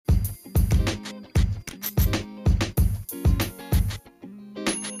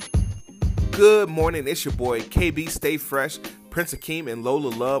Good morning, it's your boy KB Stay Fresh, Prince Akeem, and Lola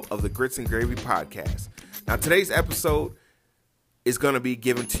Love of the Grits and Gravy Podcast. Now today's episode is going to be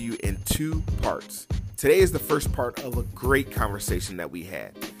given to you in two parts. Today is the first part of a great conversation that we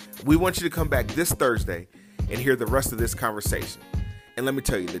had. We want you to come back this Thursday and hear the rest of this conversation. And let me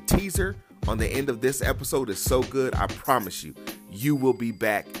tell you, the teaser on the end of this episode is so good, I promise you, you will be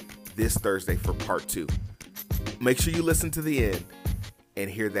back this Thursday for part two. Make sure you listen to the end and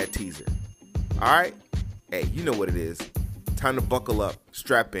hear that teaser. All right? Hey, you know what it is. Time to buckle up,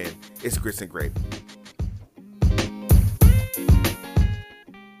 strap in. It's Grits and Gravy.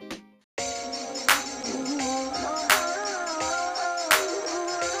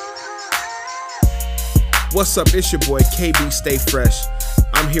 What's up? It's your boy KB Stay Fresh.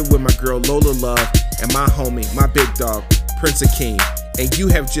 I'm here with my girl Lola Love and my homie, my big dog, Prince Akeem. And you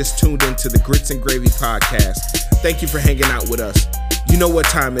have just tuned into the Grits and Gravy Podcast. Thank you for hanging out with us. You know what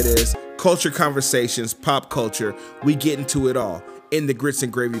time it is. Culture conversations, pop culture. We get into it all in the Grits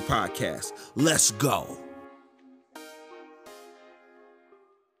and Gravy Podcast. Let's go.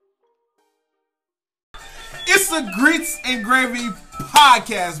 It's the Grits and Gravy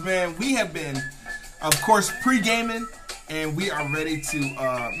Podcast, man. We have been, of course, pre-gaming, and we are ready to,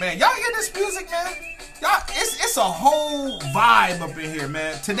 man, y'all hear this music, man? Y'all, it's a whole vibe up in here,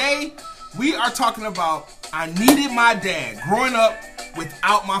 man. Today, we are talking about I needed my dad. Growing up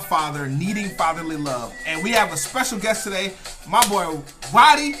without my father, needing fatherly love. And we have a special guest today, my boy,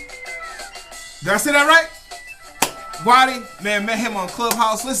 Waddy. Did I say that right? Waddy, man, met him on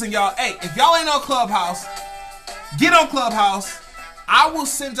Clubhouse. Listen, y'all, hey, if y'all ain't on Clubhouse, get on Clubhouse. I will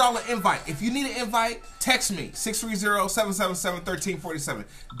send y'all an invite. If you need an invite, text me, 630-777-1347.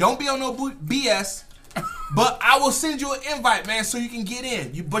 Don't be on no BS. But I will send you an invite, man, so you can get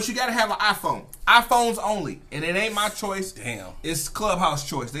in. But you got to have an iPhone. iPhones only. And it ain't my choice. Damn. It's Clubhouse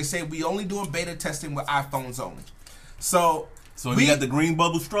choice. They say we only doing beta testing with iPhones only. So you got the green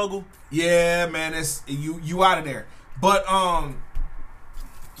bubble struggle? Yeah, man. It's you out of there. But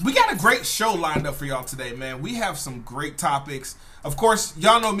we got a great show lined up for y'all today, man. We have some great topics. Of course,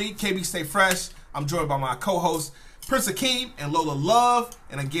 y'all know me, KB Stay Fresh. I'm joined by my co-host, Prince Akeem and Lola Love.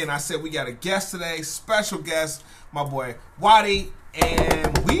 And again, I said we got a guest today, special guest, my boy Waddy.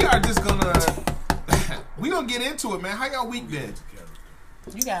 And we are just gonna get into it, man. How y'all week been?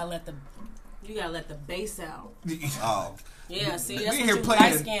 You gotta let the bass out. Oh. Yeah, see, that's we what here you playing,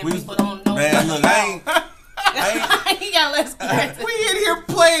 light-skinned people don't know. Man, look, I ain't You gotta let we in here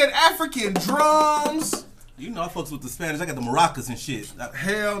playing African drums. You know I fucks with the Spanish. I got the maracas and shit.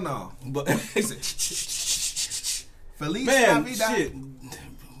 Hell no. But Feliz man, Navidad. shit.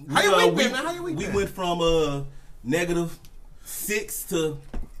 How your week been, man? How your week we been? went from -6 to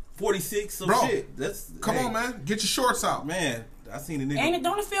 46. So Bro, shit. Come on, man. Get your shorts out. Man, I seen a nigga. Ain't it,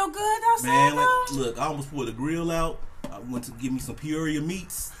 don't it feel good outside, Man, though? look, I almost pulled the grill out. I went to get me some Peoria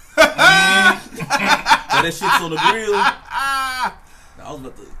meats. That shit's on the grill. I was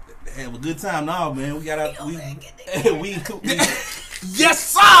about to have a good time now, man. We got out. We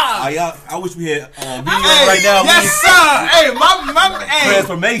Yes, sir. I wish we had video right now. Yes, sir. Hey, my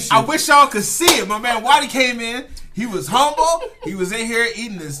transformation. I wish y'all could see it. My man Waddy came in. He was humble. He was in here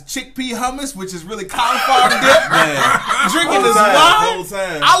eating his chickpea hummus, which is really cauliflower dip. Man. Drinking his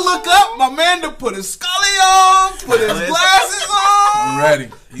wine. I look up. My man done put his scully on, put his glasses on. I'm ready.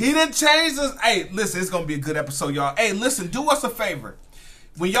 He done changed his. Hey, listen, it's gonna be a good episode, y'all. Hey, listen, do us a favor.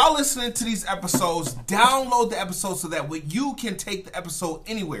 When y'all listening to these episodes, download the episode so that you can take the episode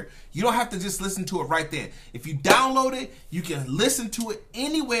anywhere. You don't have to just listen to it right then. If you download it, you can listen to it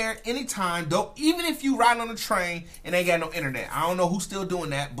anywhere, anytime. Even if you ride on a train and ain't got no internet. I don't know who's still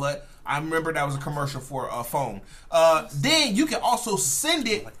doing that, but I remember that was a commercial for a phone. Then you can also send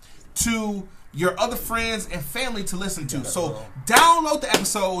it to your other friends and family to listen to. So download the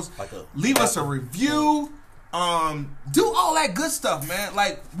episodes, leave us a review. Do all that good stuff, man.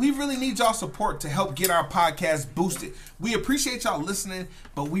 Like, we really need y'all support to help get our podcast boosted. We appreciate y'all listening,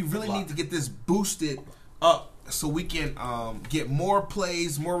 but we really need to get this boosted up so we can get more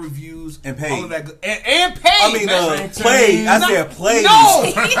plays, more reviews, and paid. All of that and paid. I mean, played. I said played. No,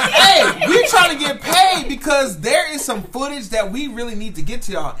 hey, we trying to get paid because there is some footage that we really need to get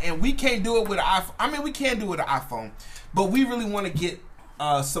to y'all, and we can't do it with an iPhone. I mean, we can do it with an iPhone, but we really want to get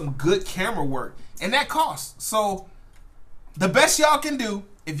some good camera work. And that costs. So, the best y'all can do,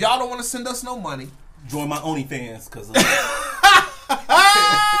 if y'all don't want to send us no money, join my OnlyFans, because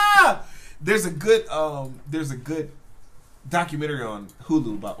there's a good documentary on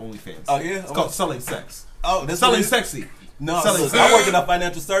Hulu about OnlyFans. Oh yeah, it's called Selling Sex. Oh, that's Selling Sexy. No, Selling look, I work in a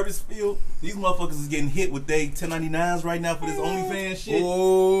financial service field. These motherfuckers is getting hit with they 1099s right now for this OnlyFans shit.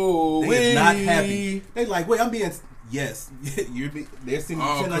 Oh, They is not happy. They like, wait, I'm being. Yes, they're sending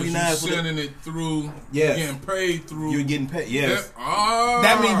 1099s. You're sending it through. Yes. You're getting paid through. You're getting paid. Yes.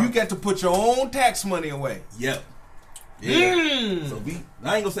 That means you get to put your own tax money away. Yep. Yeah. So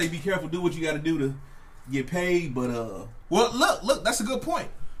I ain't gonna say be careful. Do what you got to do to get paid, but Well, look, that's a good point.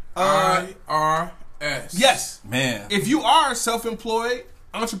 IRS. Yes, man, if you are a self-employed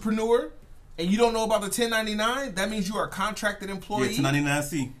entrepreneur and you don't know about the 1099, that means you are a contracted employee.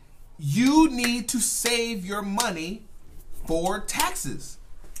 1099-C. You need to save your money for taxes.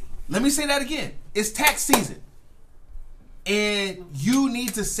 Let me say that again. It's tax season. And you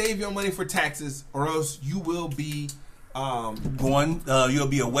need to save your money for taxes or else you will be you'll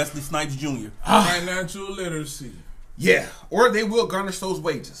be a Wesley Snipes Jr. Financial literacy. Yeah. Or they will garnish those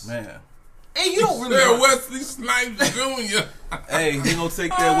wages. Man. And you don't really They're Wesley Snipes Jr. Hey, they gonna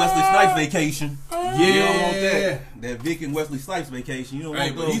take their Wesley Snipes vacation. Yeah. You don't want that. That Vic and Wesley Snipes vacation. You don't Hey,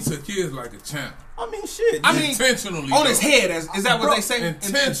 want but those. he took his like a champ. I mean, shit. I mean, Intentionally. on his though. head. Is that what they say?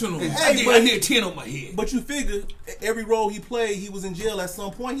 Intentionally. I did 10 on my head. But you figure every role he played, he was in jail at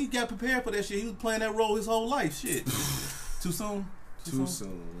some point. He got prepared for that shit. He was playing that role his whole life. Shit. Too soon. Too soon,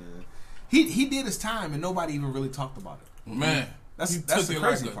 man. He did his time and nobody even really talked about it. Man. That's he the took it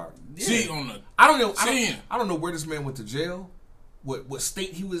crazy like a part. G on the I don't know. chin. I don't know where this man went to jail. What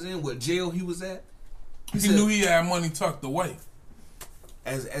state he was in? What jail he was at? He said- knew he had money tucked away.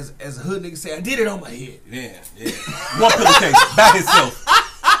 As a hood nigga say, I did it on my head. Yeah. One pillowcase by himself.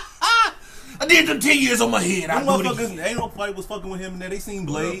 I did them 10 years on my head. I Them do it motherfuckers, again. ain't nobody was fucking with him in there. They seen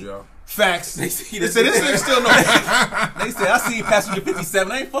What up, Blade. y'all? Facts. They They see said this nigga still know. They said, I seen Passenger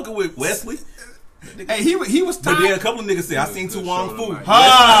 57. I ain't fucking with Wesley. Hey, he was But then a tired. couple of niggas said, I seen Tu Wong Fu. Ha!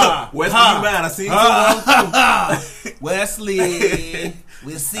 Ha! Wesley, Ha! you mine. I seen Tu Wong Fu. Wesley,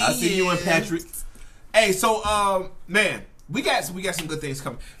 we'll see I see you and Patrick. Hey, so man, we got some good things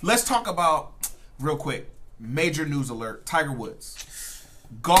coming. Let's talk about real quick. Major news alert: Tiger Woods,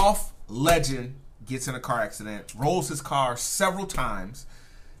 golf legend, gets in a car accident, rolls his car several times,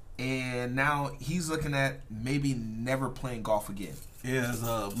 and now he's looking at maybe never playing golf again. Yeah, his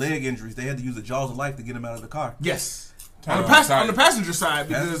leg injuries. They had to use the jaws of life to get him out of the car. Yes, Time on the passenger side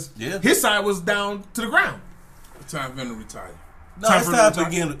because his side was down to the ground. Time for him to retire. No, Time it's for time him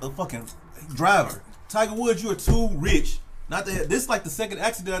to to get a fucking driver. Tiger Woods, you are too rich. Not that this is like the second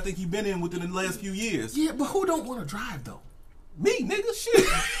accident I think you've been in within the last few years. Yeah, but who don't want to drive though? Me, nigga, shit.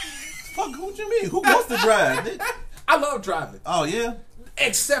 Fuck, what you mean? Who wants to drive? Nigga? I love driving, Oh yeah.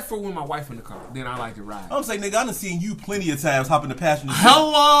 except for when my wife in the car. Then I like to ride. I'm saying, nigga, I done seen you plenty of times hop in the passenger seat.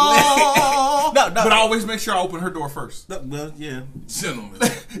 Hello. No, But I always make sure I open her door first. No, well, yeah. Gentlemen.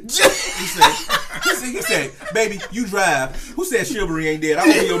 He said, baby, you drive. Who said chivalry ain't dead? I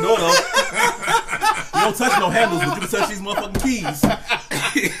open your door though. You don't touch no handles, but you can touch these motherfucking keys.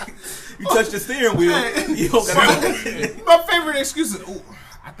 You touch the steering wheel. You don't gotta My favorite excuse is, "Ooh,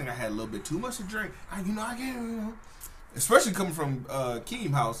 I think I had a little bit too much to drink." I can't. Especially coming from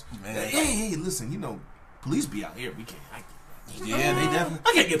Keem House. Man. Hey, listen, police be out here. We can't. Yeah, they definitely.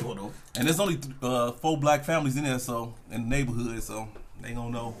 I can't get pulled over. And there's only 4 black families in there, so in the neighborhood, so they gonna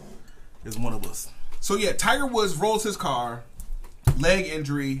know it's one of us. So yeah, Tiger Woods rolls his car, leg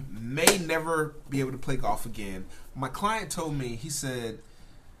injury, may never be able to play golf again. My client told me, he said,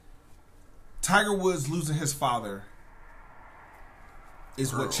 Tiger Woods losing his father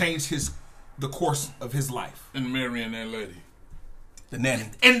is what changed the course of his life. And marrying that lady. The nanny.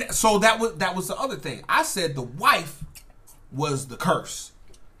 And so that was the other thing. I said the wife was the curse.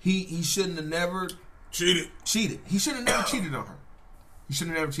 He shouldn't have never Cheated. He should have never cheated on her. He should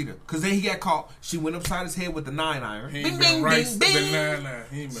have never cheated. Because then he got caught. She went upside his head with the 9-iron. He ain't Bing, been bing, right. bing, bing.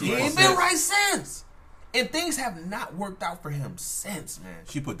 He ain't been He right. ain't been right since. And things have not worked out for him since, man.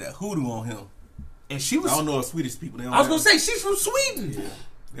 She put that hoodoo on him. And she was. I don't know if Swedish people. They don't I was have- gonna say she's from Sweden.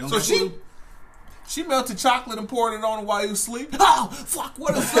 they don't So have hoodoo. she melted chocolate and poured it on him while he was asleep. Oh fuck!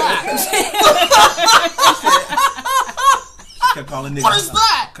 What is that? kept calling niggas. What is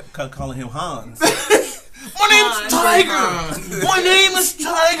that? Kept calling him Hans. My name is Tiger. My name is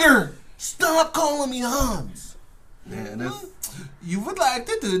Tiger. Stop calling me Hans. Man, that's, You would like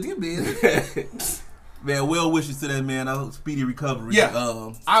to do it, man. man, well wishes to that man. I hope speedy recovery. Yeah.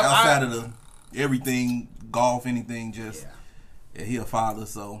 Outside of the everything, golf, anything, just yeah, he a father,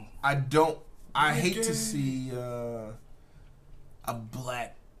 so I hate to see a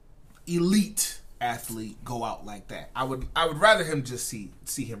black elite athlete go out like that. I would rather him just see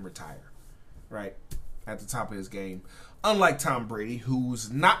him retire, right? at the top of his game. Unlike Tom Brady,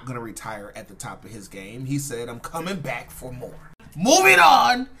 who's not going to retire at the top of his game, he said, I'm coming back for more. Moving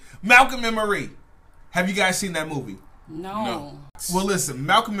on, Malcolm and Marie. Have you guys seen that movie? No. Well, listen,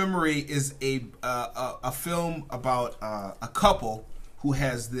 Malcolm and Marie is a film about a couple who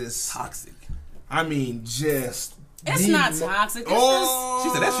has this Toxic. I mean, just It's not toxic. It's Oh, She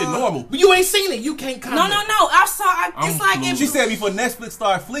said that shit normal. But you ain't seen it. You can't comment. no. I saw. It's like She said before Netflix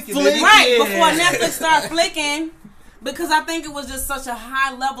started flicking. Flick. Baby. right Yeah. before Netflix started flicking. Because I think it was just such a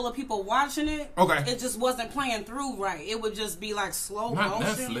high level of people watching it. Okay. It just wasn't playing through right. It would just be like slow Not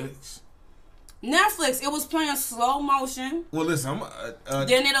motion. Netflix. It was playing slow motion. Well, listen,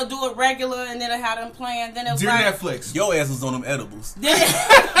 Then it'll do it regular, and then it'll have them playing. Then it was dear like Netflix. Your ass was on them edibles. Then,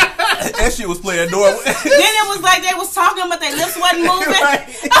 That shit was playing normal. then it was like they was talking, but their lips wasn't moving. Right.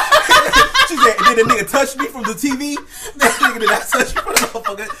 She said, did the nigga touch me from the TV? That nigga did not touch me from the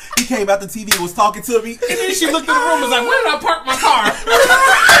motherfucker. He came out the TV and was talking to me. And then she looked in the room and was like, where did I park my car?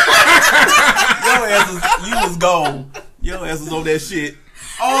 Your ass was, you was gone. Your ass was on that shit.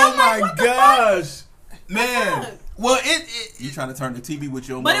 Oh my gosh. Man. Well, You trying to turn the TV with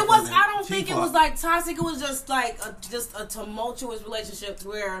your But it was. motherfucking I don't think it T-Flock. was like toxic. It was just like a tumultuous relationship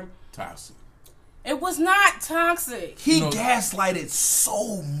where Toxic. it was not toxic. he No. gaslighted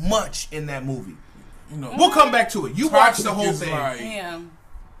so much in that movie. You know, We'll come back to it. You watched the toxic whole is thing. like Yeah.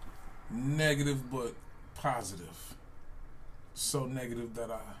 negative but positive. So negative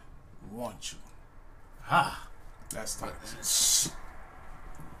that I want you. Ah. That's toxic.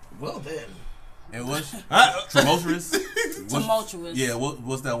 Well then. And what's tumultuous? Tumultuous. Yeah,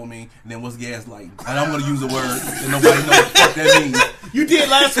 what's that one mean? And then what's gaslighting? And I'm gonna use a word that nobody knows what the fuck that means. You did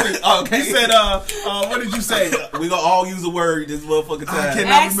last week. Okay. You said, what did you say? We gonna all use a word this motherfucking I time. can't-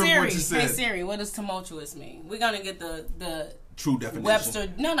 Ask remember Siri. what you said. Hey Siri, what does tumultuous mean? We're gonna get the True definition. Webster.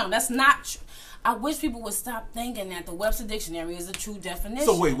 No, that's not. I wish people would stop thinking that the Webster Dictionary is a true definition.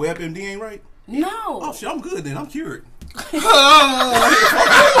 So wait, WebMD ain't right? No. Oh shit, I'm good then. I'm cured. Oh my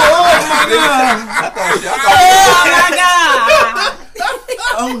God.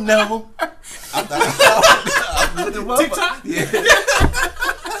 Oh no. I thought TikTok? Yeah.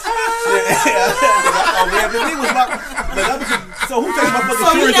 WebMD was my. So who takes my fucking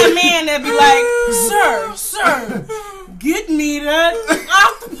So you insurance? that man that be like, sir, get me that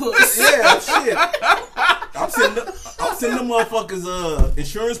octopus. Yeah, shit. I'm sending them motherfuckers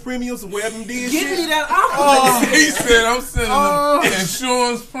insurance premiums and WebMD and Get shit. me that octopus. He said I'm sending them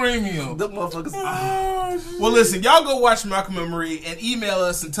insurance premium. Them motherfuckers. Well, listen, y'all go watch Malcolm and Marie and email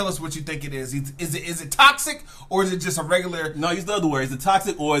us and tell us what you think it is. Is it toxic or is it just a regular No, use the other word. Is it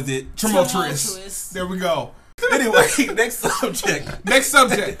toxic or is it tumultuous? Tumultuous. There we go. Anyway, next subject. Next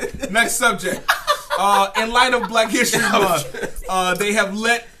subject. In light of Black History Month, they have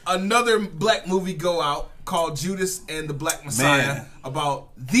let another black movie go out called Judas and the Black Messiah Man. about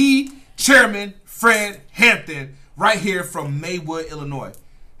the chairman, Fred Hampton, right here from Maywood, Illinois.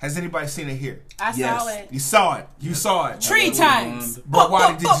 Has anybody seen it here? I saw Yes. it You saw it. You saw it. 3 times. But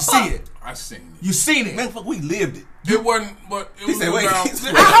why did you see it? I seen it. You seen it. Man, fuck, we lived it. It wasn't, but it He was said, wait. about. I hope you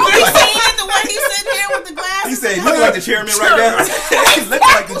seen it the way he's sitting here with the glasses. He said, you look like the chairman right now. He look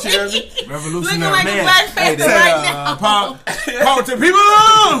like the chairman. looking Revolutionary like man. a black Hey, panther that, right now. Power to the people.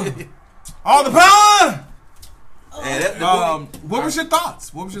 All the power. And that, What was your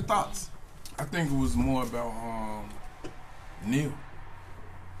thoughts? I think it was more about Neil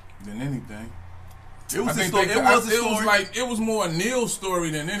than anything. it was I a think story. they, It was a story. it was more a Neil's story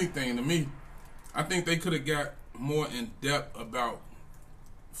than anything to me. I think they could have got more in depth about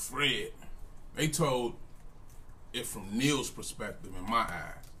Fred. They told it from Neil's perspective in my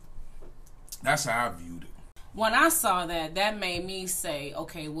eyes. That's how I viewed it. When I saw that made me say,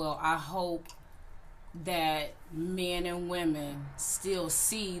 okay, well, I hope that men and women still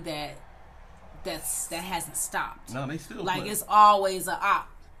see that hasn't stopped. No, they still Like, play. it's always a op,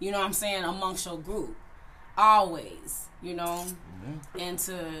 you know what I'm saying, amongst your group. Always, you know? And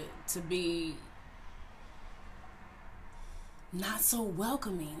to be not so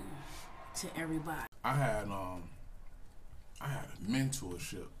welcoming to everybody. I had a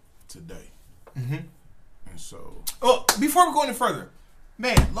mentorship today, and so Oh, before we go any further,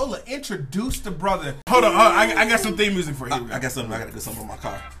 man, Lola, introduce the brother. Hold on, I got some theme music for you. I got something. I got to get something from my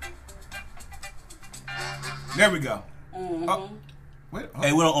car. There we go. Oh, wait, oh.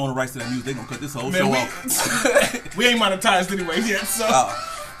 Hey, we don't own the rights to that music. They gonna cut this whole Man, show we- off. We ain't monetized anyway yet, so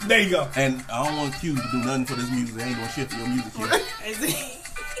there you go. And I don't want Q to do nothing for this music. They ain't doing shit for your music here.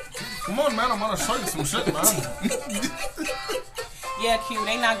 Come on, man, I'm gonna show you some shit, man. Yeah, Q,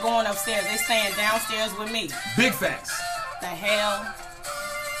 they not going upstairs. They staying downstairs with me. Big facts. The hell?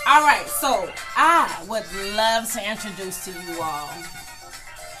 All right, so I would love to introduce to you all.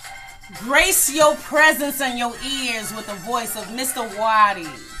 Grace your presence and your ears with the voice of Mr. Waddy,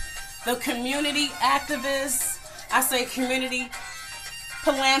 the community activist. I say community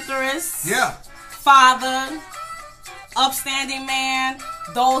philanthropist. Yeah. Father, upstanding man.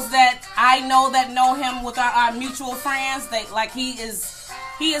 Those that I know him with our mutual friends. They like he is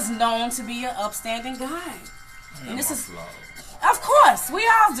known to be an upstanding guy. And this is, of course, we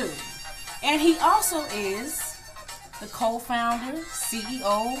all do. And he also is the co-founder,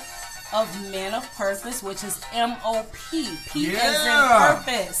 CEO of Men of Purpose, which is M-O-P. P as in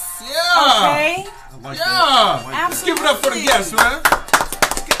purpose. Yeah. Okay? I like Yeah. that. I like Absolutely. Give it up for the guests, man.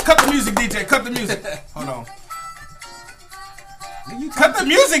 Cut the music, DJ. Cut the music. Hold on. that. Cut the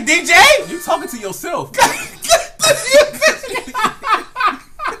music, DJ. You talking to yourself.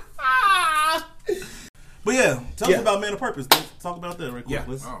 But yeah, tell us about Man of Purpose. Let's talk about that right quick. Yeah.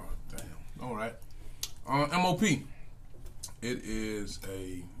 Let's- Oh, damn. All right. MOP. It is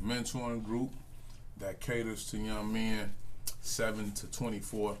a mentoring group that caters to young men 7 to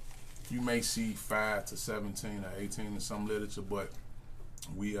 24. You may see 5 to 17 or 18 in some literature, but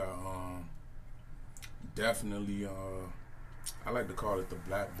we are definitely, I like to call it the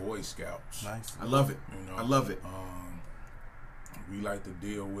Black Boy Scouts. Nice. I love it. You know, I love it. We like to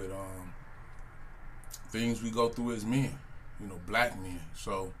deal with things we go through as men, you know, black men.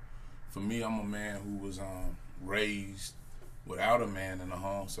 So for me, I'm a man who was raised without a man in the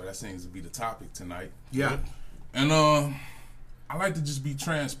home, so that seems to be the topic tonight. Yeah. And I like to just be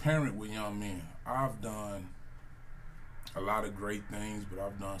transparent with young men. I've done a lot of great things, but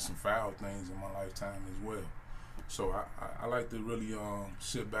I've done some foul things in my lifetime as well. So I like to really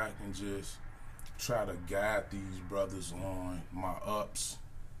sit back and just try to guide these brothers on my ups,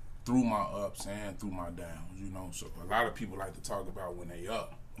 through my ups and through my downs, you know. So a lot of people like to talk about when they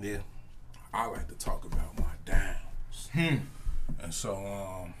up. Yeah. I like to talk about my downs. And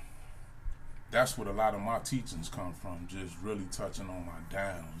so that's what a lot of my teachings come from, just really touching on my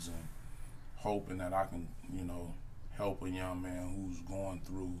downs and hoping that I can, you know, help a young man who's going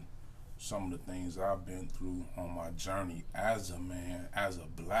through some of the things I've been through on my journey as a man, as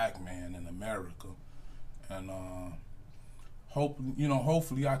a black man in America. And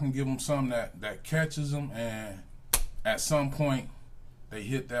hopefully I can give them something that catches them, and at some point they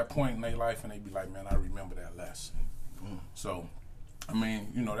hit that point in their life and they be like, man, I remember that lesson. So, I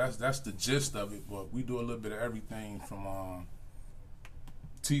mean, you know, that's the gist of it, but we do a little bit of everything from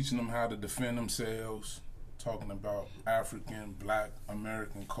teaching them how to defend themselves, talking about African, Black,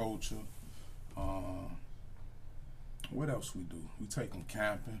 American culture. What else we do? We take them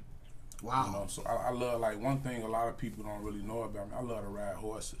camping. Wow. You know, so I love, like, one thing a lot of people don't really know about me, I love to ride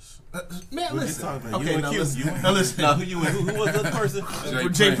horses. Man, listen. talking about? Okay, You now and Q. listen. You and- Now listen. Now, who was the other person?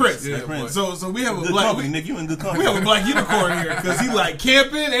 Jay Prince. Yeah, Jay Prince. but- So we have a Good black. company, Nick. You in good company. We have a black unicorn here because he like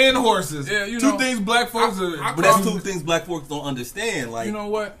camping and horses. Yeah, you two know, things black folks are. I But that's two things black folks don't understand. Like, You know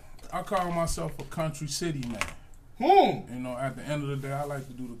what? I call myself a country city man. You know, at the end of the day, I like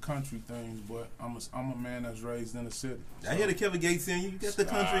to do the country things, but I'm a man that's raised in the city. I hear the Kevin Gates in you. You got the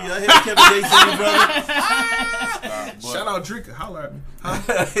country. I hear the Kevin Gates in you, brother. Shout out Drinker, holla at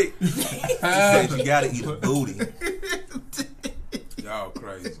me. He said you gotta eat a booty. Y'all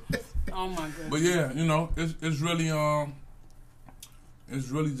crazy. Oh my goodness. But yeah, you know, it's really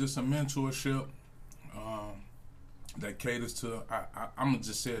just a mentorship that caters to. I'm gonna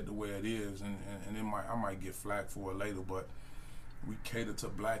just say it the way it is, and I might get flack for it later, but we cater to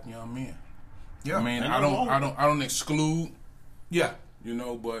black young men. Yeah, I mean, ain't I nothing wrong with don't exclude, yeah. you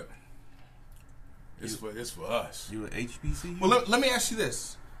know, but it's for us. You an HBC? Well, let me ask you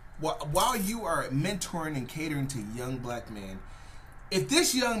this: while you are mentoring and catering to young black men, if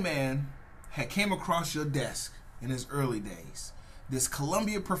this young man had came across your desk in his early days, this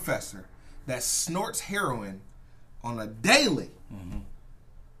Columbia professor that snorts heroin on a daily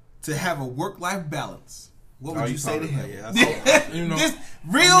to have a work-life balance, what would you say to him? Yeah, I saw You know, This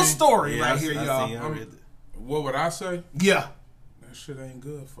real story Yeah, right I here, seen, y'all. I read what would I say? Yeah, That shit ain't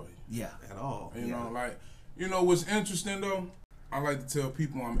good for you. yeah. that at all. You know, like, you know what's interesting though? I like to tell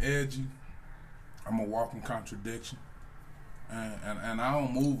people I'm edgy. I'm a walking contradiction. And I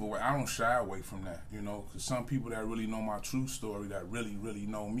don't move away. I don't shy away from that, you know, because some people that really know my true story, that really, really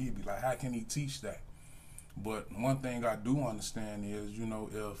know me, be like, how can he teach that? But one thing I do understand is, you know,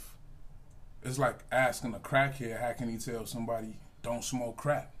 if it's like asking a crackhead, how can he tell somebody don't smoke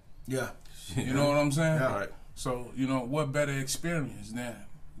crack? Yeah. You know what I'm saying? Yeah. Right. So, you know, what better experience than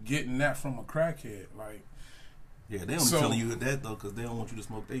getting that from a crackhead? Like, Yeah, they only So- telling you that though because they don't want you to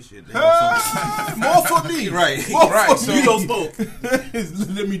smoke their shit. They want something. More for me. Right. More Right, for so me. You don't smoke.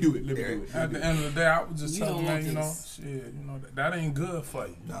 Let me do it. Let me do it. At the end of the day, I was just You telling don't man, want you know, this. shit, you know, that ain't good for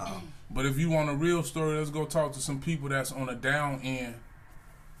you. Nah. But if you want a real story, let's go talk to some people that's on the down end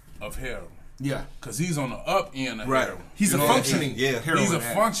of heroin. Yeah. Cause he's on the up end of Right. heroin. He's You a know what I'm functioning Yeah. heroin He's a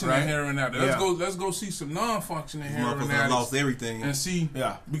addict, functioning right? heroin addict. Yeah. Let's go see some non-functioning heroin Motherfuckers done addicts lost everything. and see.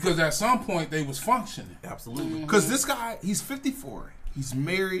 Yeah. Because at some point they was functioning. Absolutely. Because this guy, he's 54. He's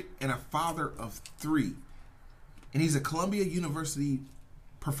married and a father of 3. And he's a Columbia University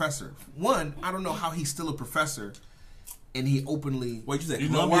professor. One, I don't know how he's still a professor and he openly... Wait, you said You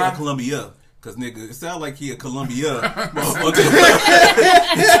know Columbia why? or Columbia? Because, nigga, it sound like he a Columbia motherfucker.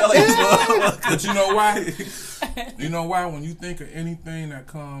 It sound like he's motherfucker. But you know why? You know why? When you think of anything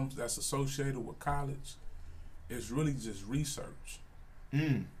that's associated with college, it's really just research.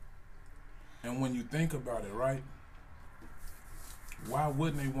 Mm. And when you think about it, right? Why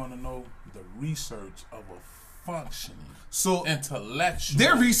wouldn't they want to know the research of a functioning So intellectual?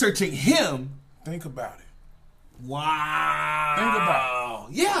 they're researching him. Think about it. Wow. Think about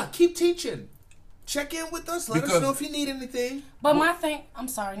Yeah, keep teaching. Check in with us. Let us Because- know if you need anything. But my thing, I'm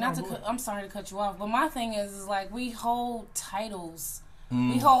sorry, No, go ahead. I'm sorry to cut you off. But my thing is like we hold titles,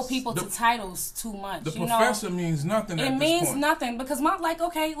 we hold people to titles too much. The you professor know, means nothing it at this means point. nothing because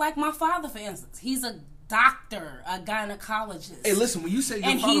like my father, for instance, he's a doctor, a gynecologist. Hey, listen, when you say your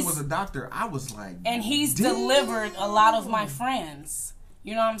And father he's- was a doctor, I was like... And he's damn. delivered a lot of my friends.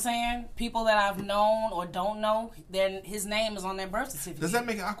 You know what I'm saying? People that I've known or don't know, his name is on their birth certificate. Does that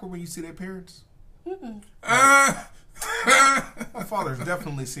make it awkward when you see their parents? Ah, My father's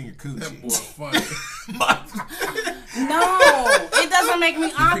definitely seen your that boy coochie. funny. No, it doesn't make me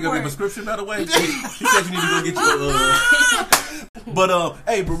Pick up your awkward. prescription, by the way. She said you need to go get your. But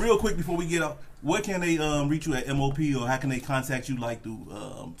hey, but real quick before we get up, where can they reach you at MOP, or how can they contact you, like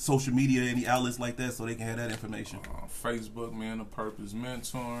through social media, any outlets like that, so they can have that information? Facebook, Man of Purpose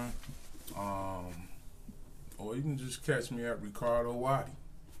Mentoring. Or you can just catch me at Ricardo Wadi.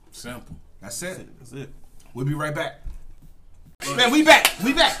 Simple. That's it. That's it. We'll be right back. Man, we back.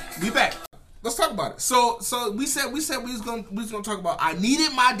 Let's talk about it. So we said we was gonna talk about. I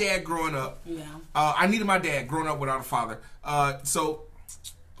needed my dad growing up. Yeah. I needed my dad growing up without a father. So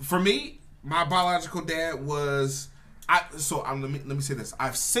for me, my biological dad was. Let me say this.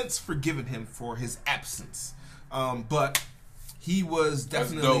 I've since forgiven him for his absence, but he was That's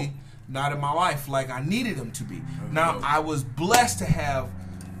definitely dope. not in my life like I needed him to be. That's Now dope. I was blessed to have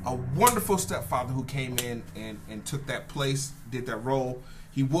a wonderful stepfather who came in and took that place, did that role.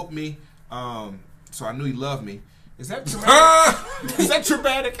 He whooped me, so I knew he loved me. Is that traumatic? Is that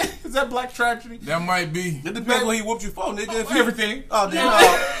traumatic? Is that black tragedy? That might be. It depends what he whooped you for, nigga. If you- Everything. Oh, damn.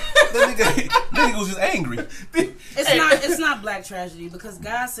 That nigga was just angry. It's not black tragedy because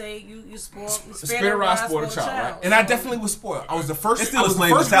God say you spoil Spirit rod spoiled a child, right? And I definitely was spoiled. I was the first. It's still I was a the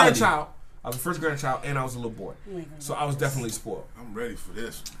slave first mentality. grandchild. I was the first grandchild, and I was a little boy, so I was definitely spoiled. I'm ready for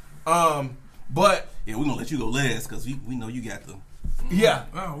this. But Yeah, we're gonna let you go last because we know you got the. yeah.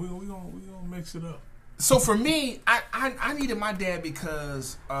 No, we gonna mix it up. So for me, I needed my dad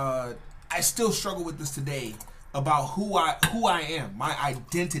because I still struggle with this today about who I am, my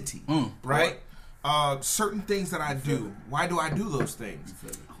identity, right? Certain things that I do. Why do I do those things?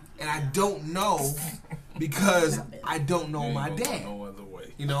 And I don't know because I don't know You ain't my gonna go dad. No other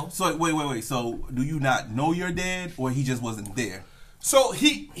way. You know. So wait. So do you not know your dad, or he just wasn't there? So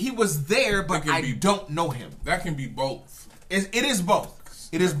he was there, but It can I be- don't know him. That can be both. It is both.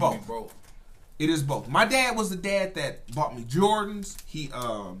 It is That can both. be both. It is both. My dad was the dad that bought me Jordans. He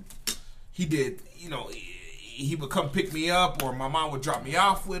did, you know, he would come pick me up, or my mom would drop me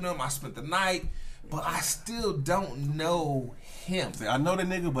off with him. I spent the night, but I still don't know him. Say, I know the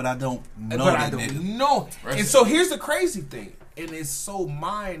nigga, but I don't know But that I don't nigga. know. Right. And so here's the crazy thing, and it's so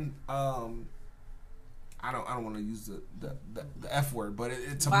mind. I don't want to use the F word, but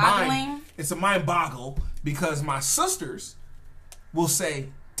it's a Boggling? mind. It's a mind boggle because my sisters will say,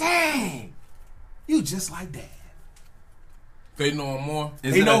 "Dang, you just like Dad." They know him more.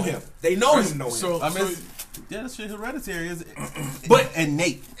 Is They it know a- him. They know him. Know him. So, I mean, so yeah, that shit hereditary, is it? But-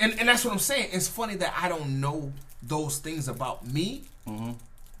 innate. And that's what I'm saying. It's funny that I don't know those things about me,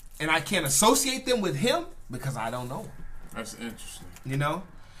 and I can't associate them with him because I don't know him. that's interesting. You know,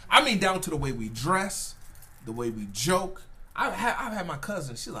 I mean, down to the way we dress, the way we joke. I've had my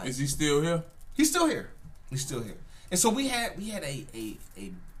cousin. She's like, Is he still here? he's still here. He's still here. And so we had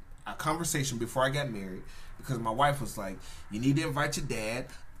a conversation before I got married because my wife was like, "You need to invite your dad."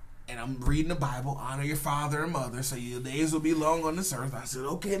 And I'm reading the Bible, honor your father and mother, so your days will be long on this earth. I said,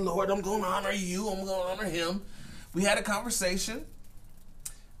 "Okay, Lord, I'm going to honor you. I'm going to honor him." We had a conversation.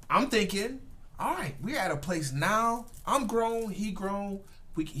 I'm thinking, all right, we're at a place now. I'm grown. He grown.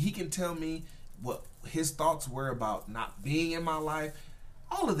 He can tell me what his thoughts were about not being in my life.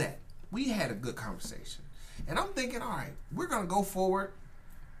 All of that. We had a good conversation. And I'm thinking, all right, we're going to go forward.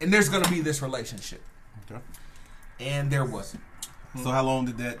 And there's going to be this relationship. Okay. And there wasn't. So how long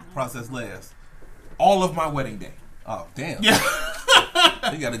did that process last? All of my wedding day. Oh, damn. Yeah.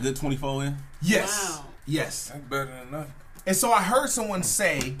 You got a good 24 in? Yes. Wow. Yes. That's better than nothing. And so I heard someone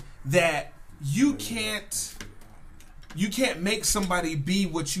say that you can't make somebody be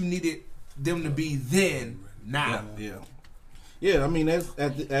what you needed them to be then now. Yeah. I mean, that's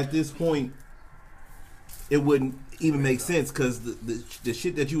at this point, it wouldn't even make sense because the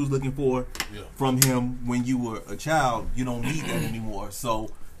shit that you was looking for from him when you were a child, you don't need that anymore. So,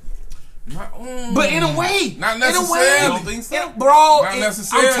 But in a way, Not in a necessarily. way, I don't think so. bro. Not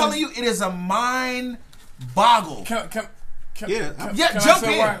necessarily. I'm telling you, it is a mind boggle. Can Yeah, can jump I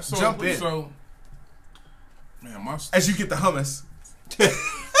say in. why? Jump in. So, man, As you get the hummus. you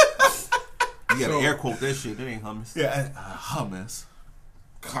gotta So- air quote that shit. That ain't hummus. Yeah, hummus.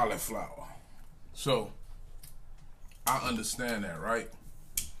 cauliflower. So, I understand that, right?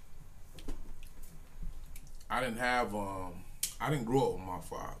 I didn't grow up with my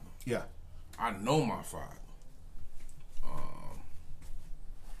father. Yeah. I know my father.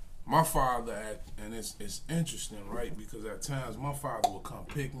 My father, and it's interesting, right? Because at times my father would come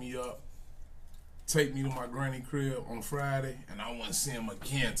pick me up, take me to my granny crib on Friday, and I wouldn't see him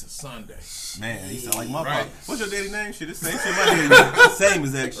again till Sunday. Man, he sound like my Right. father. What's your daddy name? Shit, the same shit my daddy. Same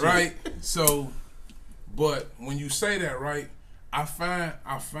exact shit. Right? So, but when you say that, right, I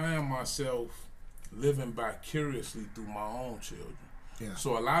find myself living vicariously through my own children. Yeah.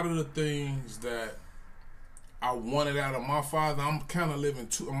 So a lot of the things that I wanted out of my father, I'm kind of living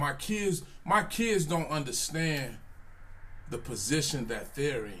too. My kids don't understand the position that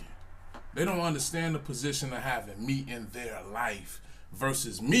they're in. They don't understand the position of having me in their life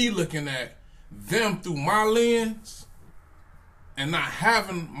versus me looking at them through my lens and not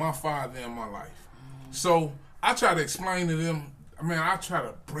having my father in my life. So I try to explain to them, I try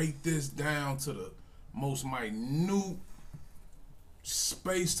to break this down to the most minute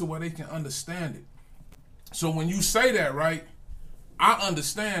space to where they can understand it. So when you say that, right, I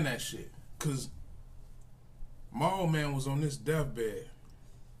understand that shit. Because my old man was on this deathbed.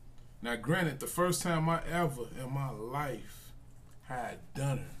 Now, granted, the first time I ever in my life had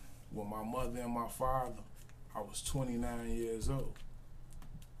dinner with my mother and my father, I was 29 years old.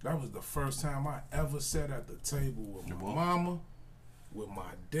 That was the first time I ever sat at the table with my mama, with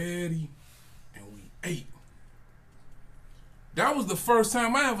my daddy, and we ate. That was the first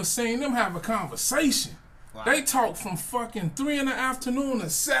time I ever seen them have a conversation. Wow. They talked from fucking 3 in the afternoon to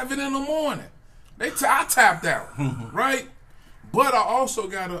 7 in the morning. I tapped out, right? But I also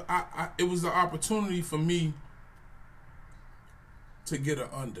got it was the opportunity for me to get an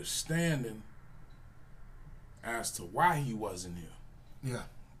understanding as to why he wasn't here.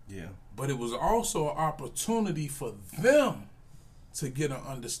 Yeah. But it was also an opportunity for them to get an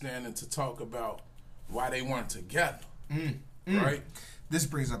understanding to talk about why they weren't together. Right? This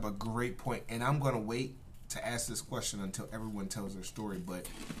brings up a great point, and I'm going to wait to ask this question until everyone tells their story, but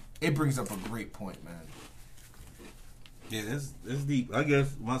it brings up a great point, man. Yeah, that's deep. I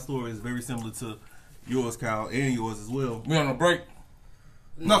guess my story is very similar to yours, Kyle, and yours as well. We on a break?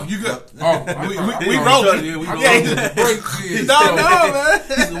 No, you good. We rolling. Yeah, we rolling. No, man.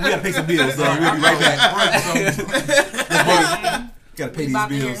 We gotta pay some bills, so we'll be right back. Gotta pay these About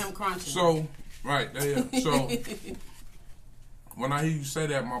to hear bills. him crunching. So, right, yeah. So, when I hear you say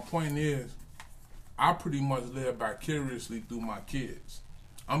that, my point is, I pretty much live vicariously through my kids.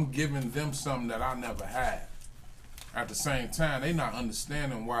 I'm giving them something that I never had. At the same time, they not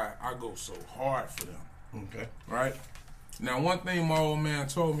understanding why I go so hard for them. Okay. Right? Now, one thing my old man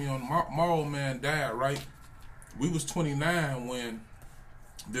told me my old man died, right? We was 29 when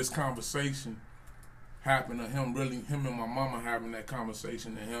this conversation happened to him and my mama having that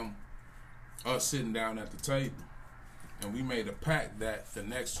conversation and us sitting down at the table. And we made a pact that the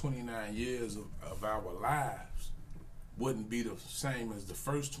next 29 years of our lives wouldn't be the same as the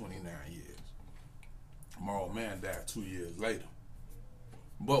first 29 years. My old man died 2 years later.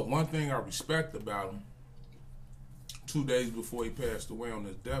 But one thing I respect about him, 2 days before he passed away on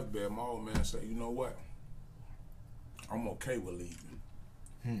his deathbed, my old man said, you know what? I'm okay with leaving.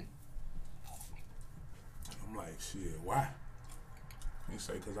 I'm like, shit, why? He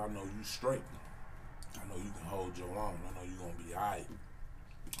said, because I know you straight. I know you can hold your own. I know you're going to be all right.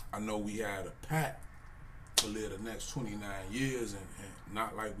 I know we had a pact to live the next 29 years and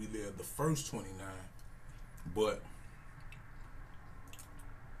not like we lived the first 29. But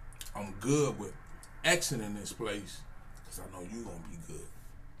I'm good with exiting this place because I know you gonna be good.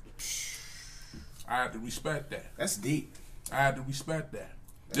 I had to respect that. That's deep. I had to respect that.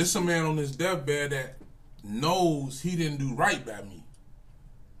 There's a man on this deathbed that knows he didn't do right by me.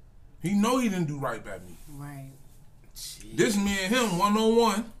 He know he didn't do right by me. Right. Jeez. This me and him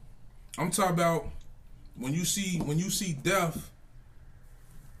 1-on-1. I'm talking about when you see death,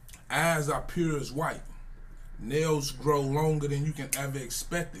 eyes are pure as white. Nails grow longer than you can ever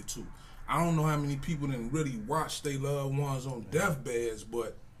expect it to. I don't know how many people didn't really watch their loved ones on deathbeds,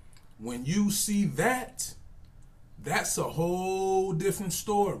 but when you see that, that's a whole different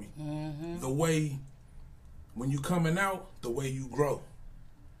story. Mm-hmm. The way, when you coming out, the way you grow.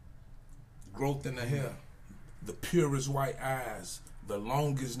 Growth in the hair, the purest white eyes, the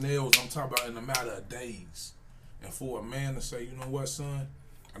longest nails, I'm talking about in a matter of days. And for a man to say, you know what, son,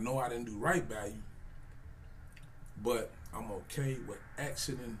 I know I didn't do right by you, but I'm okay with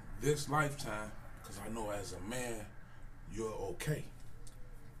exiting this lifetime because I know as a man, you're okay.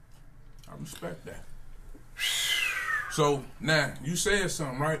 I respect that. So, now, you said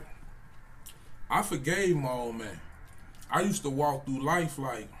something, right? I forgave my old man. I used to walk through life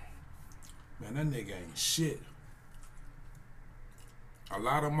like, man, that nigga ain't shit. A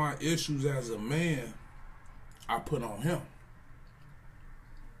lot of my issues as a man, I put on him.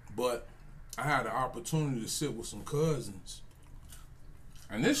 But I had the opportunity to sit with some cousins.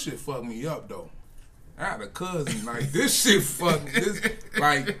 And this shit fucked me up, though. I had a cousin, like, this shit fucked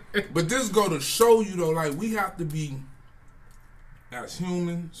me. But this go to show you, though, like, we have to be, as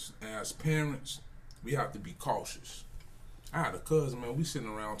humans, as parents, we have to be cautious. I had a cousin, man, we sitting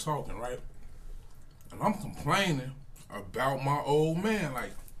around talking, right? And I'm complaining about my old man.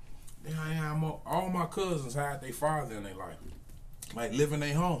 Like, all my cousins had their father in their life. Like, living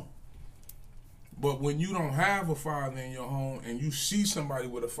their home. But when you don't have a father in your home and you see somebody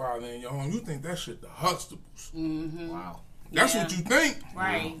with a father in your home, you think that shit the Huxtables. Mm-hmm. Wow. That's what you think.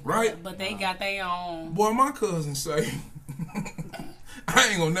 Right. Right? But they got their own. Boy, my cousin say, I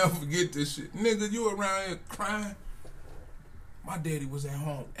ain't gonna never forget this shit. Nigga, you around here crying. My daddy was at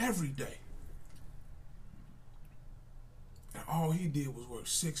home every day. And all he did was work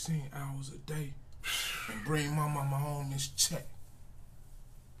 16 hours a day and bring my mama home his check.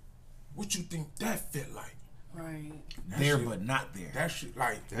 What you think that felt like? Right. There, but not there. That shit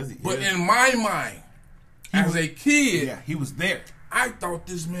like, That's it, but yeah. in my mind, as a kid, Yeah, he was there. I thought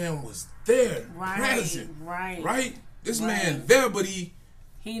this man was there, Right. present, Right. right? This Right. man there, but he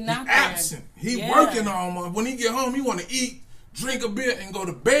not there. absent. He Yeah. working all month. When he get home, he want to eat, drink a bit, and go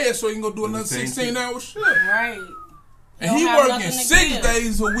to bed so he can go do another same 16-hour shift. Right. And don't he have working nothing to 6 give.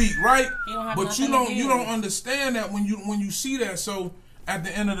 days a week, right? He don't have But nothing you to don't give. understand that when you see that. So at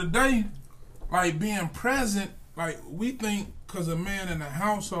the end of the day, like being present, like we think because a man in a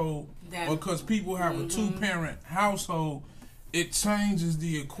household That- or because people have a 2-parent household, it changes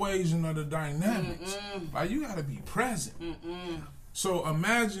the equation of the dynamics. Like you got to be present. So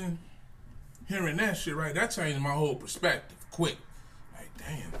imagine hearing that shit, right? That changed my whole perspective quick. Like,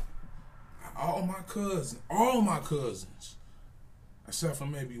 damn, all my cousins, except for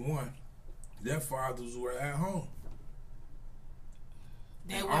maybe one, their fathers were at home.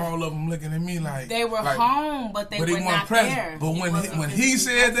 They were, All of them looking at me like they were like, home, but they were weren't not present. there. But He when wasn't he physically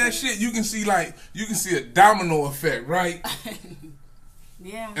said that present. shit, you can see a domino effect, right?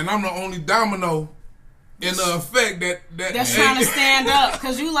 Yeah. And I'm the only domino in the effect That's trying to stand up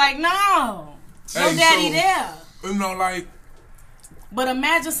because you like, no Hey, daddy so- there. You know, like But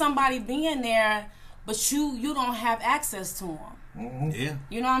imagine somebody being there, but you don't have access to them. Yeah.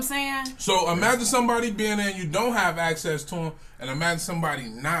 You know what I'm saying? so. Imagine somebody being there and you don't have access to them, and imagine somebody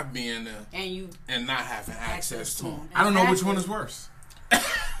not being there And you and not having access to them. I don't know which one is worse.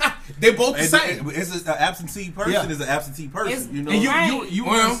 They both the same. It's an absentee person. Yeah. Is an absentee person. It's- You know. And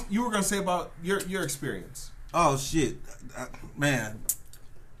Right. you were gonna say about your experience. Oh shit, man!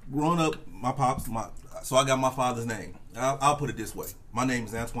 Growing up, my pops, so I got my father's name. I'll put it this way: my name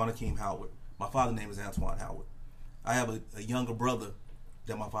is Antoine Akeem Howard. My father's name is Antoine Howard. I have a younger brother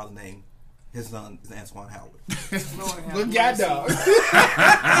that my father named. His son is Antoine Howard. Lord have Look at mercy. dog.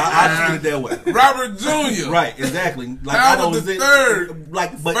 I treat it that way. Robert Jr. Right, exactly. Like Howard the third,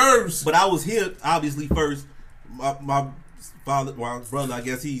 but first. But I was here obviously first. My father, my brother, I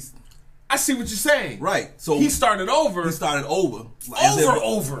guess he's I see what you're saying. right. So He started over. He started over.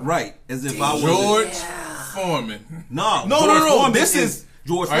 Over. Right, as if I was George Foreman. No, No, George no, no. Foreman This is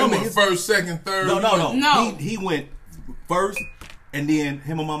George I Foreman. went His- first, second, third. No. No. He went first, and then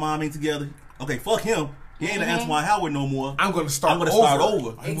him and my mom ain't together. Okay, fuck him. He ain't an Antoine Howard no more. I'm gonna start over.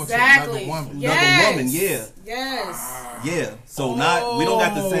 He went to Exactly. another woman. Yes. Another woman, yeah. Yes. Yeah. So not we don't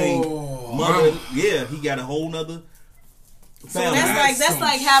got the same mother. Yeah, he got a whole nother family. That's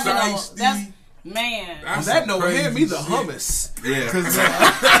like having shiesty. that's man. That's That some no crazy hand me the shit. hummus. Yeah. Hummus.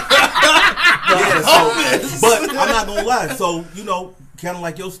 So, but I'm not gonna lie. So kind of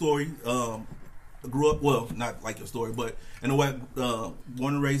like your story. Grew up well, not like your story, but in a way, born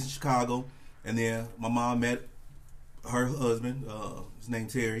and raised in Chicago, and then my mom met her husband. His name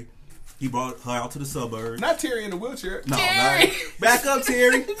Terry. He brought her out to the suburbs. Not Terry in the wheelchair. No, Terry. not back up,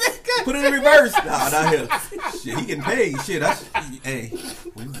 Terry. Put it in reverse. Nah, not him. Shit, he getting paid. Shit, hey,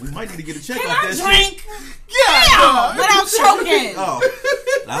 we might need to get a check off that shit. Drink. Yeah. Without choking. Oh,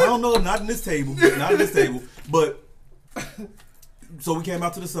 I don't know. Not in this table. Not in this table. But so we came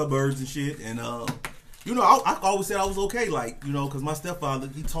out to the suburbs and shit, and I always said I was okay, like because my stepfather,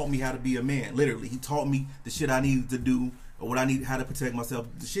 he taught me how to be a man. Literally, he taught me the shit I needed to do or what I need, how to protect myself.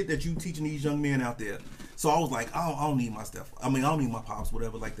 The shit that you teaching these young men out there. So I was like, I don't need my stepfather. I mean, I don't need my pops,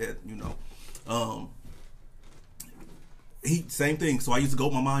 whatever, like that. He same thing. So I used to go.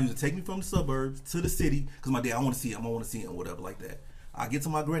 My mom used to take me from the suburbs to the city because my dad, I want to see him, whatever, like that. I get to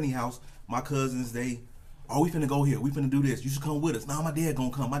my granny house. My cousins, we finna go here. We finna do this. You should come with us. Nah, my dad gonna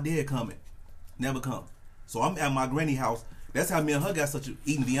come. My dad coming. Never come. So I'm at my granny house. That's how me and her got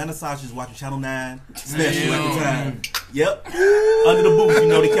eating Vienna sausages, watching Channel 9 special at the time. Yep. Under the booth.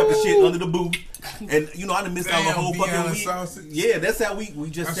 They kept the shit under the booth. And I done missed out the whole fucking week. Sausage. Yeah, that's how we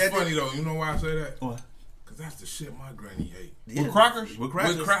just That's sat funny there. though. You know why I say that? What? Cause that's the shit my granny ate. Yeah. With crackers? With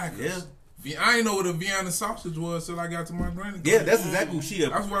crackers. With crackers. Yeah. I ain't know what a Vienna sausage was till I got to my granny crib. Yeah, that's exactly what she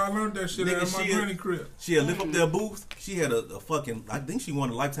had. That's where I learned that shit Nigga, at my granny crib. She had lift up their booth. She had a fucking, I think she won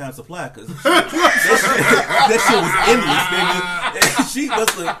a lifetime supply because that shit was endless, nigga. She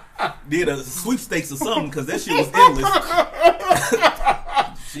must have did a sweepstakes or something because that shit was endless.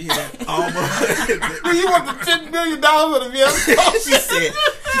 She had almost. You want the $10 million of the Vienna? She said,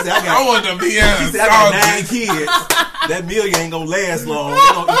 I want the Vienna she said, I got 9 sausage. kids. That million ain't gonna last long. They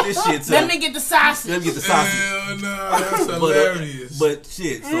gonna eat this shit too. Let me get the sausage. Let me get the sausage. Hell no, that's hilarious. But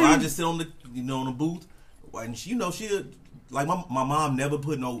shit, so I just sit on the on the booth, and she like my mom never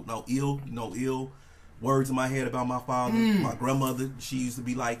put no ill words in my head about my father. My grandmother, she used to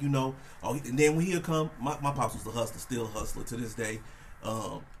be like, and then when he'll come, my pops was a hustler, still a hustler to this day.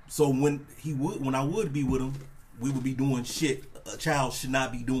 So when I would be with him, we would be doing shit a child should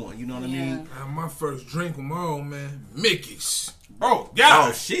not be doing. You know what I mean? My first drink with my old man, Mickey's. Oh, yeah.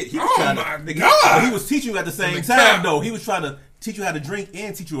 Oh shit! He was Oh, trying my to. God. He was teaching you at the same In the time cap. though. He was trying to teach you how to drink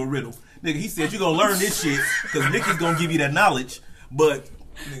and teach you a riddle. Nigga, he said you gonna learn this shit because Mickey's gonna give you that knowledge. But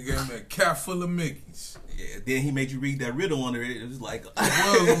Nigga gave me a cap full of Mickey's. yeah, then he made you read that riddle under it. It was like, was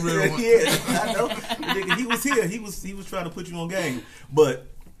a riddle. yeah, I know. Nigga, he was here. He was trying to put you on game. But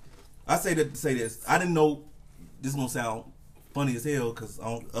I say this. I didn't know this is gonna sound funny as hell because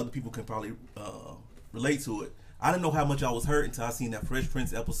other people can probably relate to it. I didn't know how much I was hurt until I seen that Fresh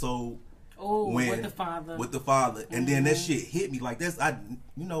Prince episode. Oh, with the father. With the father. And then that shit hit me like this. I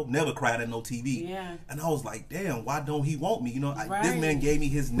never cried at no TV. Yeah. And I was like, damn, why don't he want me? This Right. man gave me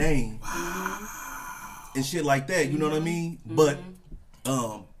his name. And shit like that, you know what I mean? But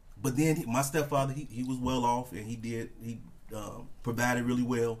then my stepfather, he was well off and he provided really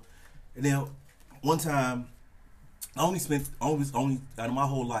well. And then one time I only out of my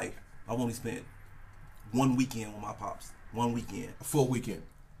whole life, I've only spent one weekend with my pops. One weekend. A full weekend.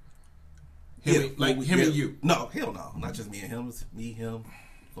 Him And you. No, hell no. Not just me and him. It was me, him.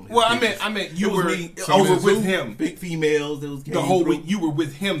 Well, I meant you It was were me. over It was with two him Big females. It was the whole week. You were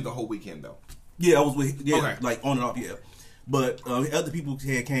with him the whole weekend, though. Yeah, I was with. Yeah, Okay. like on and off. Yeah, but other people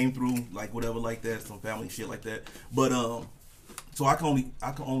came through, like whatever, like that, some family shit like that. But so I can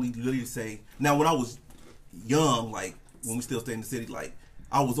only literally say now when I was young, like when we still stayed in the city, like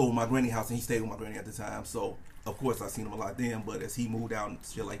I was over my granny house and he stayed with my granny at the time. So of course I seen him a lot then. But as he moved out and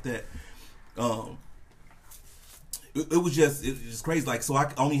shit like that, it was just crazy. Like so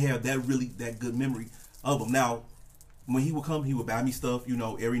I only have that good memory of him. Now when he would come, he would buy me stuff,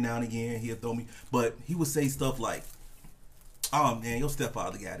 every now and again he'd throw me, but he would say stuff like, "Oh man, your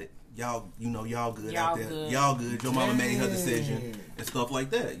stepfather got it. Y'all, y'all good out there. Good. Y'all good. Your mama made her decision and stuff like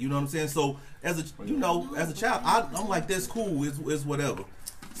that." You know what I'm saying? So as a child, I'm like, that's cool. It's whatever.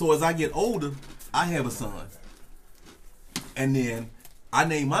 So as I get older, I have a son, and then I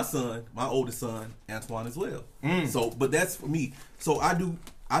named my son, my oldest son, Antoine as well. So, but that's for me. So I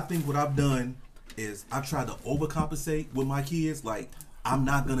think what I've done is I try to overcompensate with my kids. Like I'm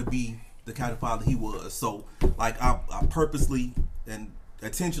not gonna be the kind of father he was. So like I purposely and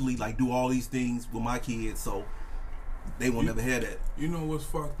intentionally like do all these things with my kids, so they will never have that. You know what's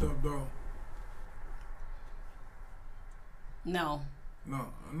fucked up though? No. No.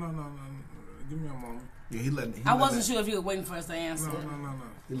 Give me a moment. Yeah, I wasn't sure if you were waiting for us to answer. No.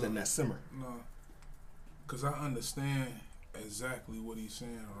 He letting that simmer. No. Because I understand exactly what he's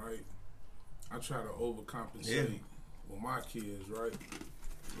saying, right? I try to overcompensate with my kids, right?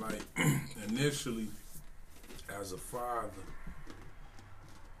 Like, initially, as a father,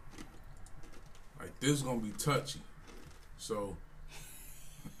 like, this is going to be touchy. So,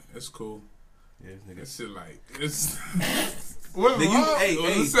 it's cool. Yeah, nigga. It's shit like, it's... What's wrong? Hey, you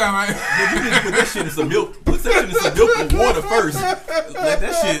need to put that shit in some milk. Put that shit in some milk and water first. Let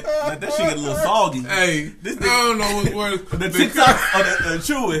that shit get a little soggy. Hey, I don't know what's worse. The TikTok or the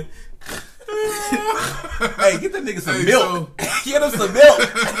chewing. Hey, get that nigga some milk. Get him some milk.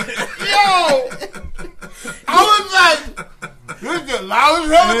 Yo! I was like, this is loud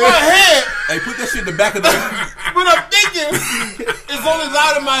as hell in my head. Hey, put that shit in the back of the... But I'm thinking, it's only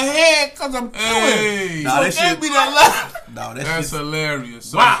loud in my head because I'm chewing. Nah, that shit be that loud. No, that's hilarious.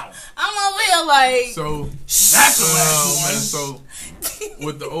 So, wow. I'm over here like... So, that's the last one. So,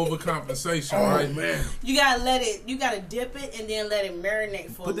 with the overcompensation, right? Man. You gotta dip it and then let it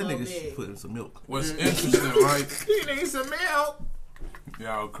marinate for a little bit. Put in some milk. What's interesting, right? These niggas some milk.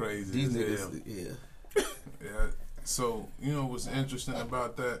 Y'all crazy. These as hell. niggas, Yeah. So, you know what's interesting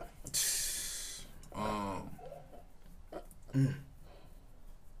about that?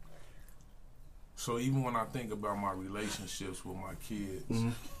 So even when I think about my relationships with my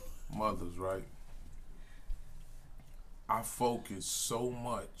kids, mothers, right? I focus so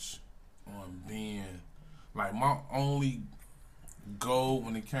much on being, like, my only goal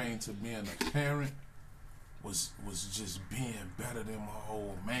when it came to being a parent was just being better than my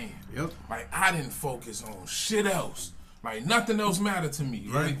old man. Yep. Like, I didn't focus on shit else. Like, nothing else mattered to me,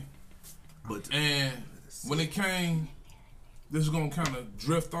 right? And when it came, this is gonna kind of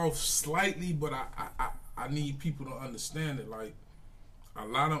drift off slightly, but I need people to understand it. Like,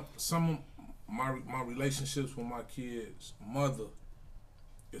 some of my relationships with my kids' mother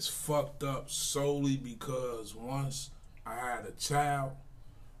is fucked up solely because once I had a child,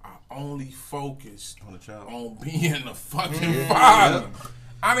 I only focused on being a fucking father.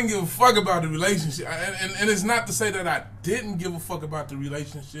 I didn't give a fuck about the relationship. And it's not to say that I didn't give a fuck about the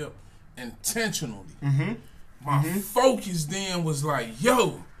relationship intentionally. My focus then was like,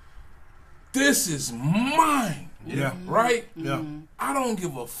 yo, this is mine. Yeah. Right? Yeah. I don't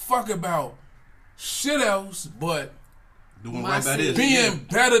give a fuck about shit else but doing right by this. Being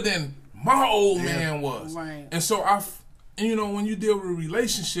better than my old man was. Right. And so and you know, when you deal with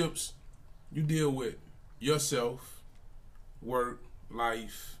relationships, you deal with yourself, work,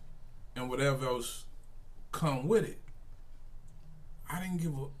 life, and whatever else come with it. I didn't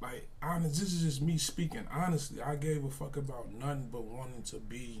give a, this is just me speaking honestly. I gave a fuck about nothing but wanting to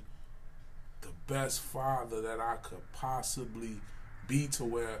be the best father that I could possibly be, to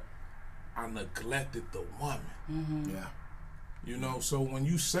where I neglected the woman. Yeah. You know, so when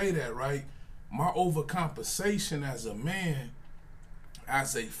you say that, right, my overcompensation as a man,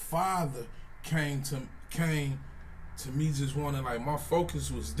 as a father, came to me just wanting, like, my focus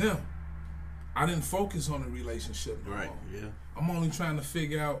was them. I didn't focus on the relationship no more. Yeah. I'm only trying to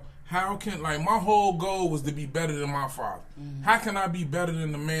figure out how can, like, my whole goal was to be better than my father. How can I be better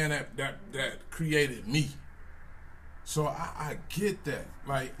than the man that created me? So I get that.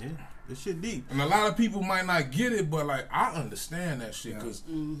 Like, this shit deep. and a lot of people might not get it, but, like, I understand that shit, because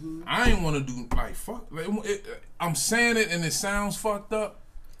I ain't want to do, like, fuck. Like, I'm saying it and it sounds fucked up.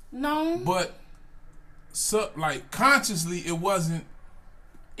 No. But, like, consciously, it wasn't.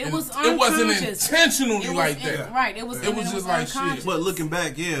 It was It wasn't unconscious. intentionally like that. Right. It was just like shit. But looking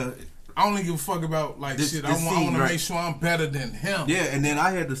back, I don't give a fuck about, like, shit. I want to make sure I'm better than him. Yeah, and then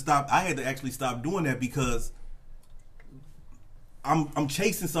I had to stop. I had to actually stop doing that because I'm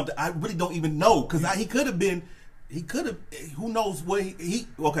chasing something I really don't even know. Because he could have. Who knows what he?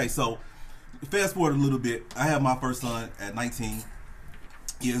 Okay, so fast forward a little bit. I had my first son at 19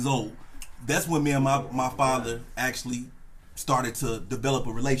 years old. That's when me and my father actually started to develop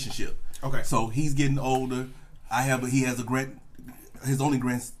a relationship. Okay. So he's getting older. He has his only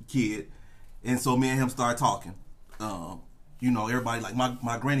grandkid, and so me and him started talking. You know, everybody, like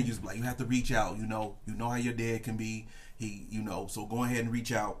my granny used to be like, you have to reach out. You know how your dad can be. So go ahead and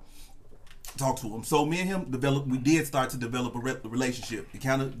reach out, talk to him. So me and him we did start to develop a relationship. It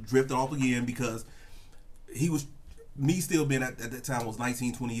kind of drifted off again because me still being at that time was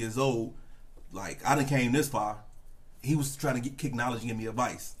 19, 20 years old. Like, I done came this far. He was trying to kick knowledge and give me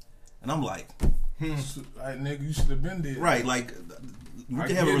advice. And I'm like, Like, nigga, you should have been there. Right, like we I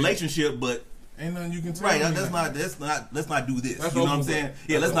can have a get it. relationship, but Ain't nothing you can tell right, me. let's not do this. That's You know what I'm open saying? book.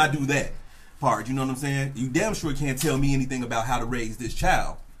 Yeah, That's let's not open do that part. You know what I'm saying? You damn sure can't tell me anything about how to raise this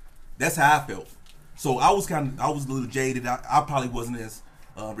child. That's how I felt. So I was a little jaded. I probably wasn't as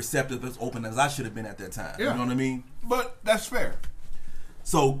receptive, as open as I should have been at that time. Yeah. You know what I mean? But that's fair.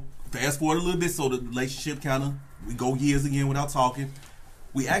 So fast forward a little bit, so the relationship we go years again without talking.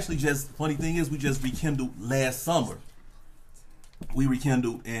 We actually funny thing is, we just rekindled last summer. We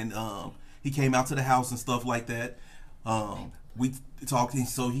rekindled, and he came out to the house and stuff like that. We talked, and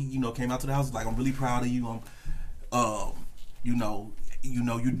so he, came out to the house like, I'm really proud of you.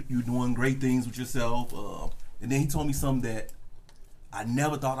 You're doing great things with yourself. And then he told me something that I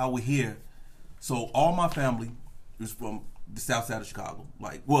never thought I would hear. So all my family is from the south side of Chicago.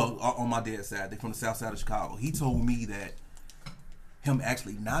 On my dad's side, they're from the south side of Chicago. He told me that him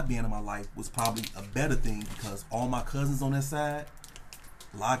actually not being in my life was probably a better thing, because all my cousins on that side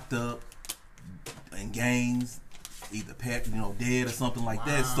locked up in gangs, either dead or something like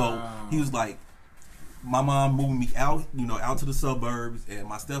that. So he was like, my mom moving me out, out to the suburbs, and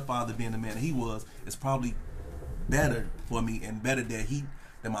my stepfather being the man that he was, is probably better for me, and better that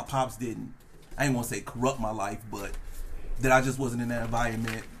my pops didn't, I ain't want to say corrupt my life, but that I just wasn't in that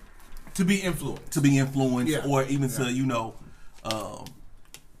environment To be influenced. Yeah. Or even to,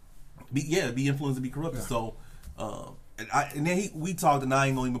 be influenced to be corrupted. Yeah. So, and then we talked, and I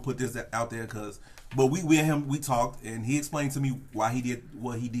ain't gonna even put this out there, but we and him, we talked, and he explained to me why he did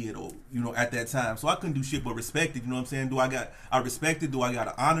what he did, or at that time. So I couldn't do shit but respect it. You know what I'm saying? I respect it? Do I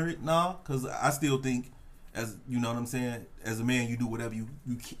gotta honor it? Nah, because I still think, as you know what I'm saying, as a man, you do whatever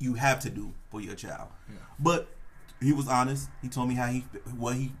you have to do for your child. Yeah. But he was honest. He told me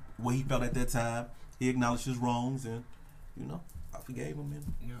what he felt at that time. He acknowledged his wrongs, and I forgave him.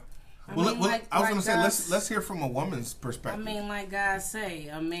 And, yeah. I was gonna say, let's hear from a woman's perspective. I mean, like God say,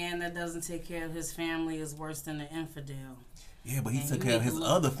 a man that doesn't take care of his family is worse than an infidel. Yeah, but he took care of his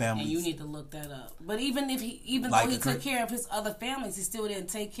other families. And you need to look that up. But even though he took care of his other families, he still didn't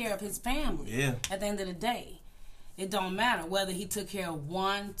take care of his family. Yeah. At the end of the day, it don't matter whether he took care of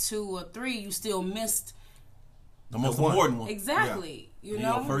 1, 2, or 3. You still missed the most important one. Exactly. Yeah. You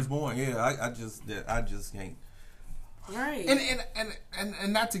know, firstborn. Yeah, I just can't. Right.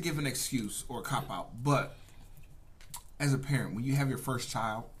 And not to give an excuse or a cop out, but as a parent, when you have your first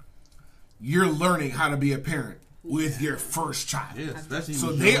child, you're learning how to be a parent with your first child. Yeah, especially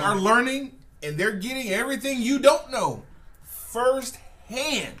so they are learning, and they're getting everything you don't know first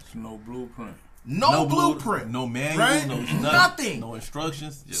hand. No blueprint. No blueprint. No manual. Right? No nothing. No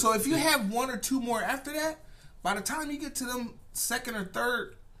instructions. So if you have 1 or 2 more after that, by the time you get to them second or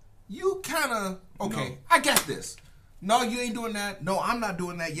third, you kind of, okay, I got this. No, you ain't doing that. No, I'm not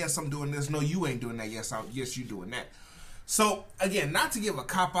doing that. Yes, I'm doing this. No, you ain't doing that. Yes, you doing that. So again, not to give a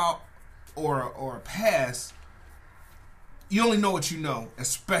cop out or a pass. You only know what you know,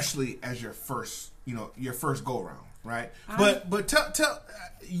 especially as your first go around, right? But tell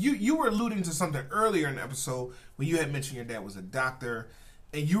you were alluding to something earlier in the episode when you had mentioned your dad was a doctor,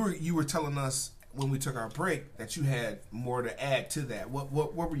 and you were telling us when we took our break that you had more to add to that. What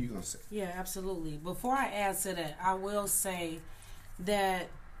were you going to say? Yeah, absolutely. Before I add to that, I will say that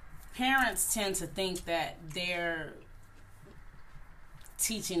parents tend to think that they're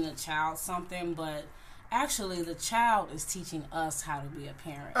teaching the child something, but actually the child is teaching us how to be a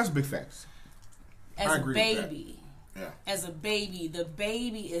parent. That's big facts. As a baby. Yeah. As a baby, the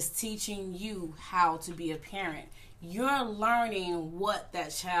baby is teaching you how to be a parent. You're learning what that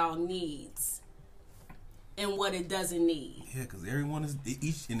child needs and what it doesn't need. Yeah, because every one of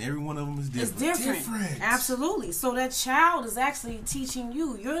them is different. It's different. Absolutely. So that child is actually teaching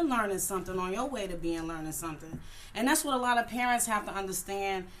you. You're learning something on your way to being learning something. And that's what a lot of parents have to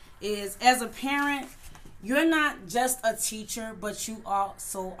understand is, as a parent, you're not just a teacher, but you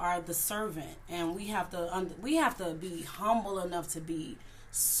also are the servant. And we have to be humble enough to be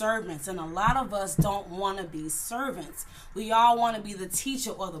servants, and a lot of us don't want to be servants. We all want to be the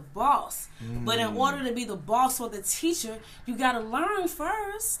teacher or the boss. But in order to be the boss or the teacher, you got to learn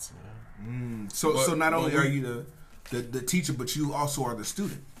first. So not only are you the teacher, but you also are the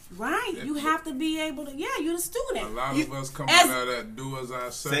student. Right. You have to be able to, you're the student. A lot of us come out of that do as I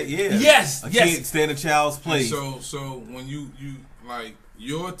say. Yes. Can't stand a child's place. So when you like,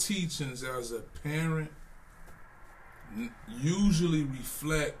 your teachings as a parent usually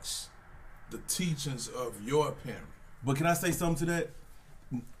reflects the teachings of your parent. But can I say something to that?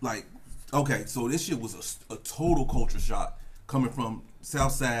 Like, okay, so this shit was a total culture shock coming from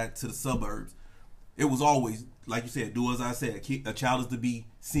South Side to the suburbs. It was always, like you said, do as I said. A child is to be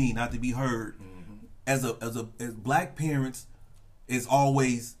seen, not to be heard. as black parents is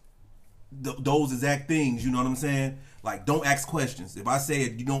always those exact things. You know what I'm saying? Like, don't ask questions. If I say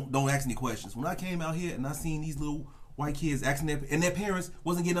it, you don't ask any questions. When I came out here and I seen these little white kids asking and their parents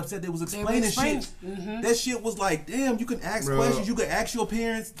wasn't getting upset, they was explaining shit. Mm-hmm. That shit was like, damn, you can ask questions. You can ask your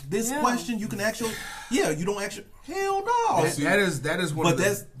parents this question. You can ask your you don't ask your hell no. That is one of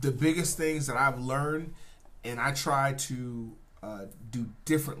the biggest things that I've learned, and I try to do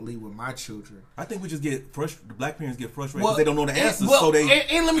differently with my children. I think we just get frustrated. The black parents get frustrated because they don't know the answers.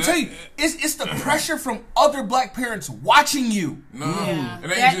 And let me tell you, it's the pressure from other black parents watching you. No,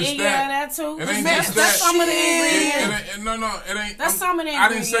 it ain't just that. That too. It ain't just that. That's some of the ingredients. No, it ain't. That's some of the I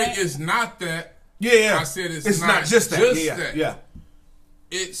didn't ingredients. say it's not that. Yeah. I said it's not just that. Yeah.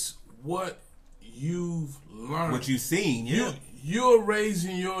 It's what you've learned. What you've seen. Yeah. You're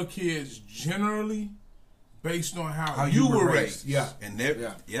raising your kids generally based on how you were raised. Yeah. And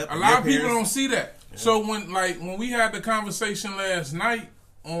a lot of people don't see that. Yeah. So when we had the conversation last night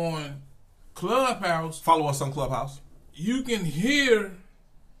on Clubhouse, follow us on Clubhouse. You can hear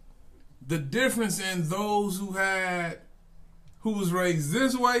the difference in those who was raised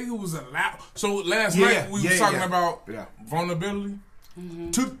this way, who was allowed. So last night we were talking about vulnerability. Mm-hmm.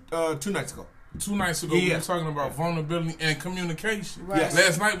 Two nights ago. 2 nights ago we were talking about vulnerability and communication. Right. Yes.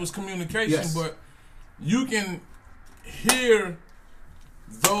 Last night was communication, but you can hear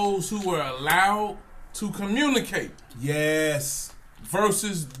those who were allowed to communicate. Yes.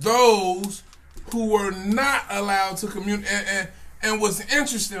 Versus those who were not allowed to communicate. And what's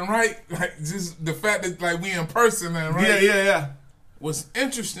interesting, right? Like, just the fact that, like, we in person now, right? Yeah. What's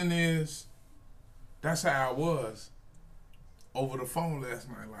interesting is that's how I was over the phone last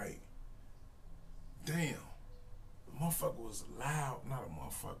night. Like, damn, the motherfucker was loud. Not a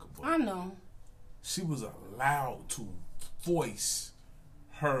motherfucker, but I know. She was allowed to voice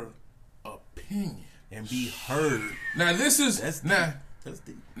her opinion and be heard. Now this is that's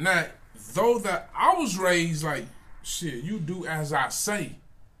deep. Now though that I was raised like shit, you do as I say,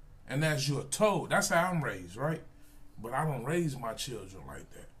 and as you're told. That's how I'm raised, right? But I don't raise my children like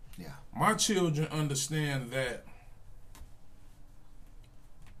that. Yeah, my children understand that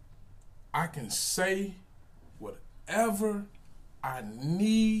I can say whatever I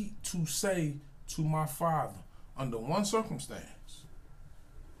need to say to my father under one circumstance.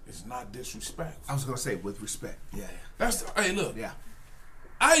 It's not disrespectful. I was gonna say with respect. Yeah. Hey, look. Yeah.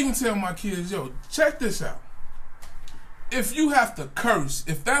 I even tell my kids, yo, check this out. If you have to curse,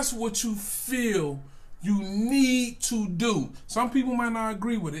 if that's what you feel you need to do, some people might not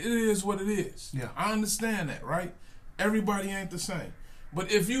agree with it. It is what it is. Yeah. I understand that, right? Everybody ain't the same. But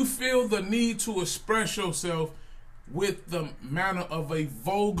if you feel the need to express yourself with the manner of a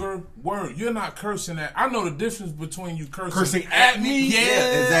vulgar word, you're not cursing at. I know the difference between you cursing at me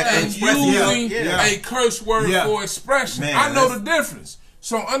exactly. and using a curse word for expression. Man, I know the difference.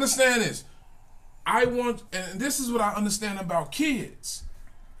 So understand this. And this is what I understand about kids.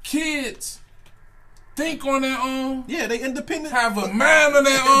 Kids think on their own. Yeah, they independent. Have a mind of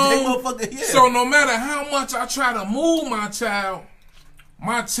their own. So no matter how much I try to move my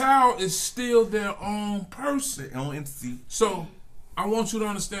child is still their own person. Their own entity. So I want you to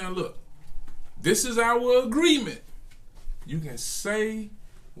understand, look, this is our agreement. You can say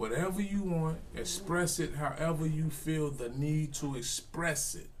whatever you want, express it however you feel the need to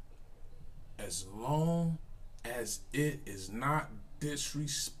express it, as long as it is not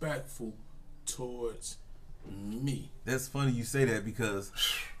disrespectful towards me. That's funny you say that because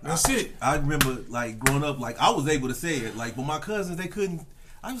that's it. I remember like growing up, like I was able to say it. Like, but my cousins, they couldn't.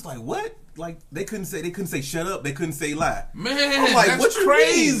 I was like, what? Like they couldn't say shut up. They couldn't say lie. Man, I'm like, that's what you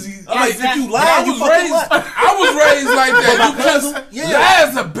crazy. Mean? I'm like, if you lie, you fucking lie. I was raised like that. Lie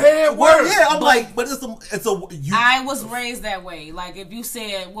is a bad word. Yeah, I'm like, but I was raised that way. Like if you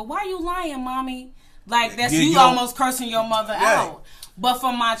said, well, why you lying, mommy? Like that's you almost cursing your mother out. But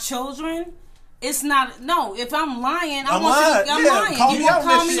for my children, it's not. No, if I'm lying, I'm lying. You don't call me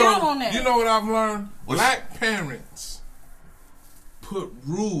out on that. You know what I've learned? Black parents put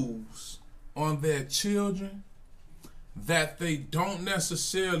rules on their children that they don't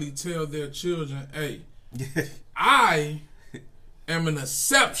necessarily tell their children, hey, I am an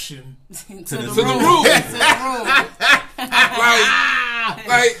exception to the rule.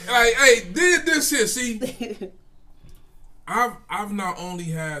 like, hey, did this here. See, I've not only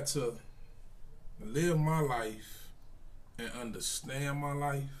had to live my life and understand my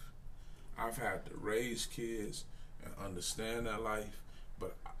life, I've had to raise kids and understand their life,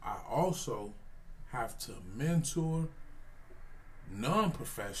 but I also have to mentor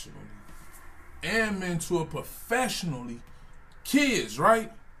non-professionally and mentor professionally kids,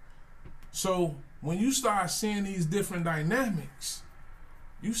 right? So when you start seeing these different dynamics,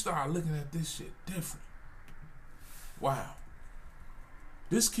 you start looking at this shit different. Wow.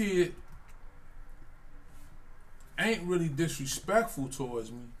 This kid ain't really disrespectful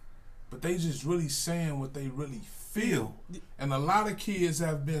towards me, but they just really saying what they really feel. And a lot of kids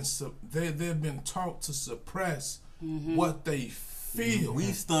have been they've been taught to suppress what they feel.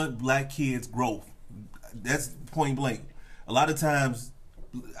 We stunt black kids' growth. That's point blank. A lot of times,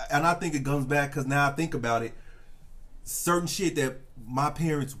 and I think it comes back because now I think about it, certain shit that my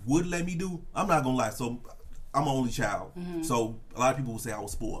parents would let me do, I'm not gonna lie. So I'm an only child. So a lot of people will say I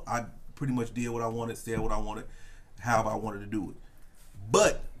was spoiled. I pretty much did what I wanted, said what I wanted, however I wanted to do it.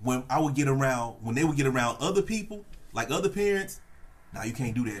 But when I would get around, when they would get around other people, like other parents, now you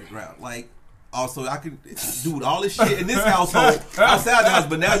can't do that around. Like, also I could do all this shit in this household, outside the house,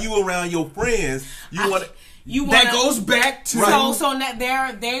 but now you around your friends, that goes back to so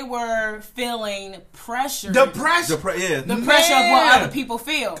they were feeling pressure. The pressure of what other people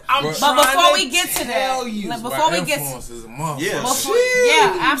feel. But before we get to that,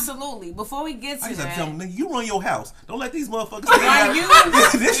 absolutely. Before we get to that, tell them, nigga, you run your house. Don't let these motherfuckers.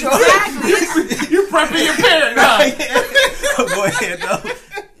 You prepping your parent. Go ahead, though.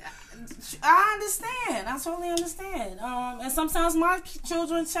 I understand. I totally understand. And sometimes my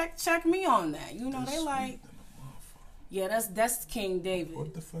children check me on that. You know, they like. Yeah, that's King David.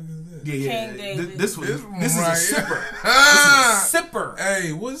 What the fuck is this? King David. This is a sipper. Ah! This is a sipper.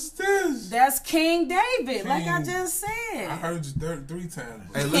 Hey, what's this? That's King David, like I just said. I heard you 3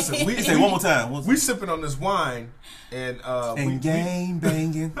 times. Hey, listen, we say one more time. We sipping on this wine and gang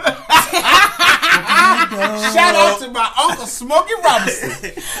banging. Shout out to my uncle Smokey Robinson.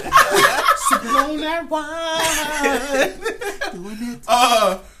 Sipping on that wine.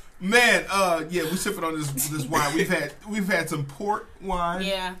 Man, yeah, we sipping on this wine. We've had some port wine.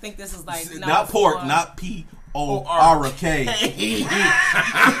 Yeah, I think this is like not pork, not P-O-R-K.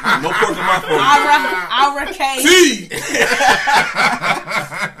 No pork in my pork.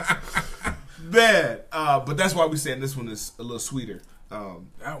 Man, but that's why we saying this one is a little sweeter.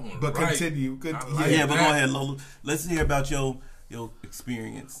 That one, but right. continue. But go ahead, Lola. Let's hear about your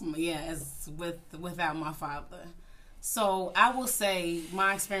experience. Yeah, as without my father. So I will say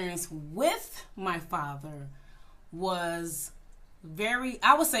my experience with my father was very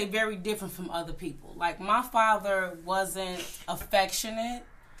different from other people. Like, my father wasn't affectionate.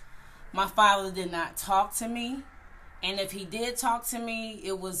 My father did not talk to me. And if he did talk to me,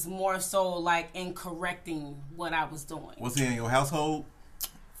 it was more so like in correcting what I was doing. Was he in your household?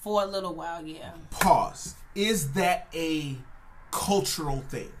 For a little while, yeah. Pause. Is that a cultural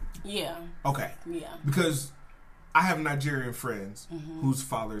thing? Yeah. Okay. Yeah. Because I have Nigerian friends whose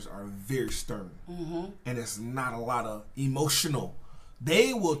fathers are very stern, and it's not a lot of emotional.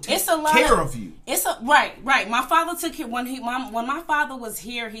 They will take care of you. Right. My father took care when my father was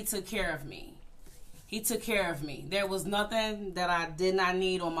here. He took care of me. There was nothing that I did not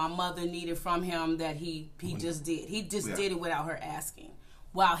need or my mother needed from him that he just did. He just did it without her asking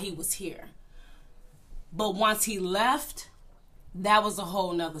while he was here. But once he left, that was a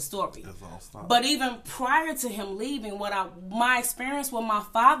whole nother story. But even prior to him leaving, my experience with my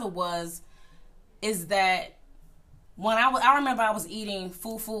father is that when I remember I was eating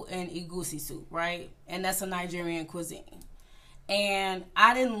fufu and egusi soup, right? And that's a Nigerian cuisine. And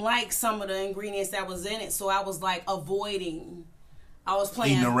I didn't like some of the ingredients that was in it, so I was like avoiding. I was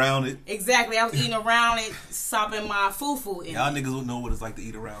playing. Eating around it. Exactly. I was eating around it, sopping my fufu in Y'all it. niggas would know what it's like to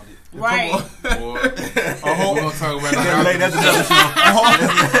eat around it. Right. We're going to talk about That's another show. A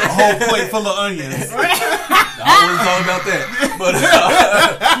whole plate full of onions. I wasn't talking about that. But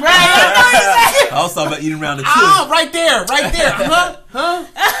I was talking about eating around the too. Ah, right there. Huh?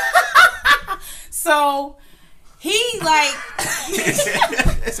 So he like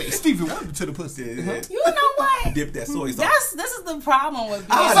say, Stevie, welcome to the pussy. you know what? Dip that soy sauce. This is the problem with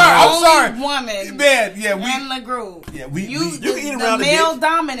being I'm the only sorry. woman Man, in the group. Yeah, you can eat the around male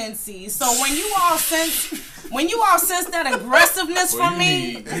dominancy. So when you all sense that aggressiveness from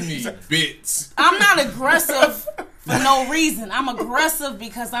me, you need bits. I'm not aggressive for no reason. I'm aggressive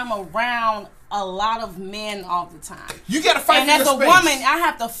because I'm around a lot of men all the time. You gotta fight and for as your a space. woman, I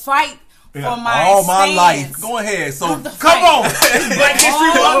have to fight for my all my stance. life. Go ahead. So Come on. Black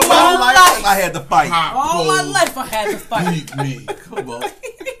History All Month. my life. I had to fight. All my life I had to fight. Beat me. Come on.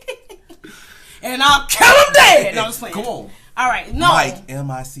 And I'll kill him dead. No, I'm just playing. Come on. All right. No. Mike,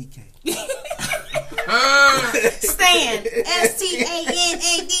 M-I-C-K. Stan.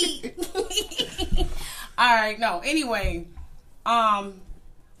 S-T-A-N-A-D. All right. No. Anyway,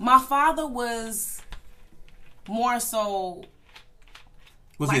 my father was more so.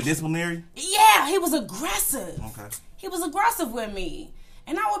 Was he a disciplinary? Yeah, he was aggressive. Okay. He was aggressive with me,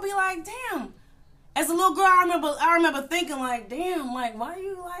 and I would be like, damn. As a little girl, I remember thinking like, damn, like, why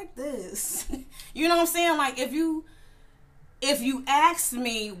you like this? You know what I'm saying? Like, if you ask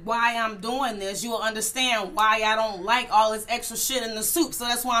me why I'm doing this, you'll understand why I don't like all this extra shit in the soup. So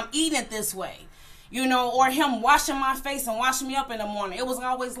that's why I'm eating it this way. You know, or him washing my face and washing me up in the morning. It was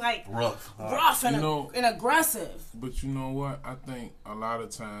always like rough and aggressive. But you know what? I think a lot of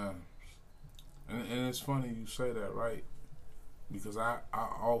times, and it's funny you say that, right? Because I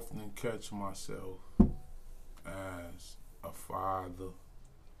often catch myself as a father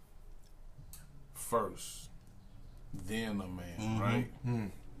first, then a man, right? Mm-hmm.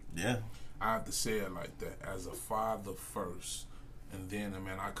 Yeah. I have to say it like that, as a father first, and then a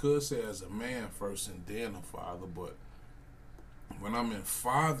man. I could say as a man first and then a father, but when I'm in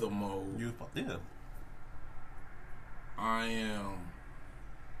father mode, I am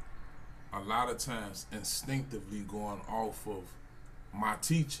a lot of times instinctively going off of my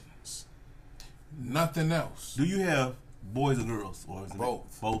teachings. Nothing else. Do you have boys or girls? Or is it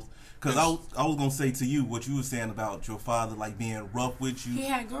both? Both. Because I was going to say to you what you were saying about your father, like, being rough with you. He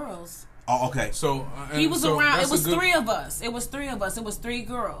had girls. Oh, okay. So he was around. It was three of us. It was three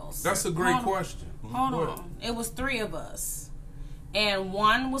girls. That's a great question. Hold on. It was three of us. And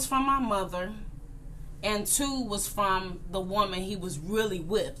one was from my mother. And two was from the woman he was really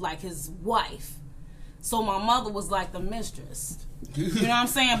with, like his wife. So my mother was like the mistress. You know what I'm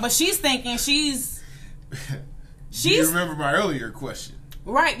saying? But she's thinking she's you remember my earlier question.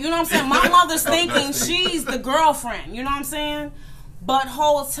 Right, you know what I'm saying? My mother's thinking she's the girlfriend, you know what I'm saying? But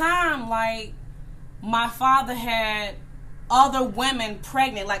whole time, like, my father had other women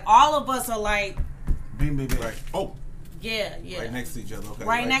pregnant. Like, all of us are like... Bing, bing, bing. Right. Oh. Yeah. Right next to each other, okay.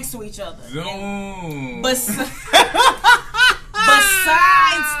 Right next to each other.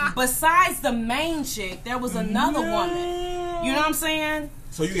 Besides the main chick, there was another woman. You know what I'm saying?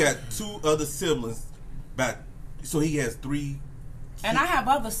 So you got two other siblings back. So he has three. And I have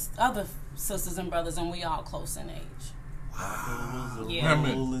other sisters and brothers, and we all close in age. Wow.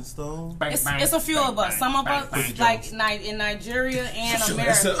 Yeah. Rolling Stone. It's a few of us. Some of us like in Nigeria and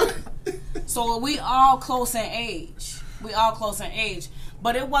America. So we all close in age.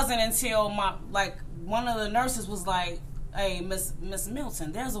 But it wasn't until one of the nurses was like, "Hey, Miss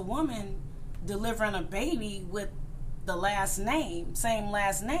Milton, there's a woman delivering a baby with the same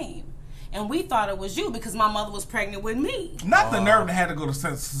last name." And we thought it was you because my mother was pregnant with me. Not the nerve to have to go to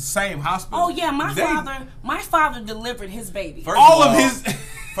the same hospital. Oh yeah, my father delivered his baby.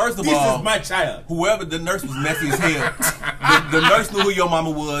 First of this all, is my child. Whoever the nurse was messy as hell. the nurse knew who your mama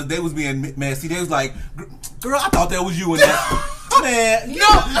was. They was being messy. They was like, "Girl, I thought that was you." And that man,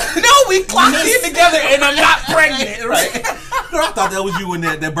 no, we clocked in together, and I'm not pregnant, right? Girl, I thought that was you in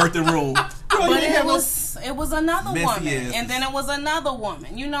that birthing room. Girl, but it was another woman, ass. And then it was another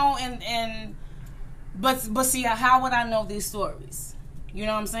woman, you know, but see, how would I know these stories? You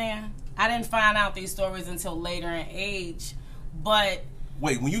know what I'm saying? I didn't find out these stories until later in age, but.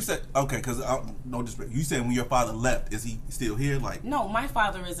 Wait, when you said, okay, because no disrespect, you said when your father left, is he still here? Like, no, my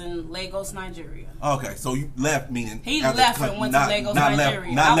father is in Lagos, Nigeria. Okay, so you left, meaning he left and went to Lagos,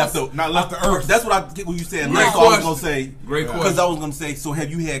 Nigeria. Not left the earth. That's what I get when you said. Great I was gonna say, great question. Because I was gonna say, so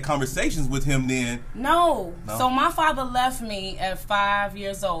have you had conversations with him then? No. So my father left me at 5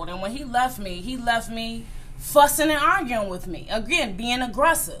 years old, and when he left me fussing and arguing with me. Again, being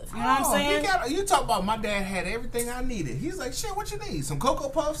aggressive. You know what I'm saying? You talk about my dad had everything I needed. He's like, shit, what you need? Some Cocoa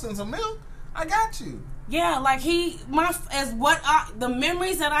Puffs and some milk? I got you. Yeah, like the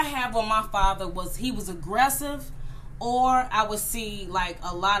memories that I have of my father was he was aggressive, or I would see like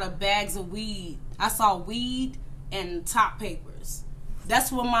a lot of bags of weed. I saw weed and top papers.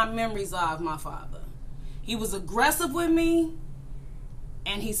 That's what my memories are of my father. He was aggressive with me,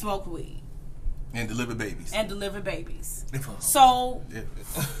 and he smoked weed. And deliver babies. So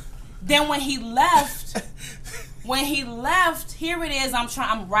then when he left, here it is.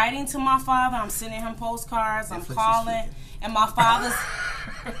 I'm writing to my father. I'm sending him postcards. I'm calling, and my father's.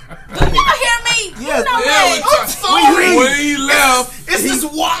 Do y'all hear me? Yes. I'm sorry. When he left, it's this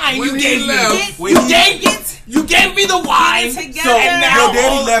wine you gave me. You gave me the wine. So your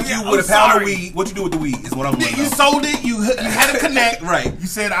daddy left you with a pound of weed. What you do with the weed is what I'm wondering. You sold it. You had a connect. Right. You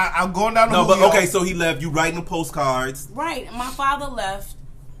said I'm going down the No, but okay. So he left you writing the postcards. Right. My father left.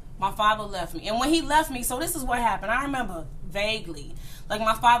 My father left me, and when he left me, so this is what happened. I remember vaguely, like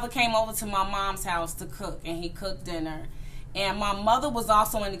my father came over to my mom's house to cook, and he cooked dinner, and my mother was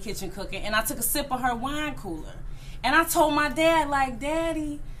also in the kitchen cooking, and I took a sip of her wine cooler, and I told my dad, like,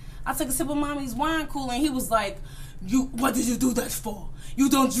 Daddy, I took a sip of Mommy's wine cooler, and he was like, What did you do that for? You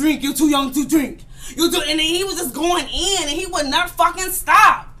don't drink. You're too young to drink. And then he was just going in, and he would not fucking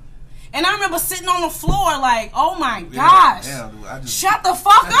stop. And I remember sitting on the floor like, oh my gosh, shut the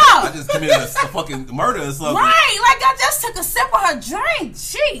fuck up. I just committed a fucking murder or something. Right, like I just took a sip of her drink.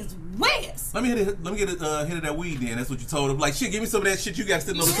 Jeez whiz. Let me get a hit of that weed then. That's what you told him. Like, shit, give me some of that shit you got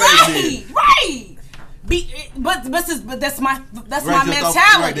sitting on the table. Right. But that's my mentality.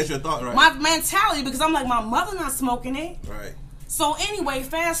 Right, that's your thought, right. My mentality, because I'm like, my mother not smoking it. Right. So anyway,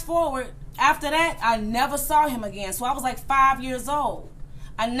 fast forward, after that, I never saw him again. So I was like 5 years old.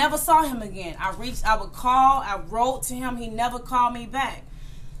 I never saw him again. I would call, I wrote to him, he never called me back.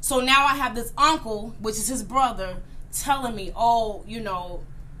 So now I have this uncle, which is his brother, telling me, oh, you know,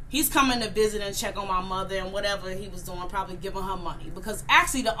 he's coming to visit and check on my mother and whatever he was doing, probably giving her money. Because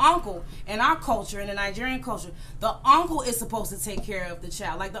actually the uncle, in our culture, in the Nigerian culture, the uncle is supposed to take care of the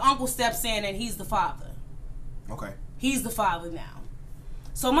child. Like the uncle steps in and he's the father. Okay. He's the father now.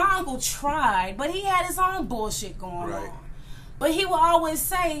 So my uncle tried, but he had his own bullshit going on. But he will always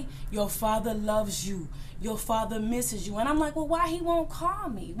say, your father loves you. Your father misses you. And I'm like, well, why he won't call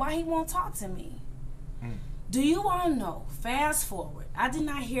me? Why he won't talk to me? Do you all know, fast forward, I did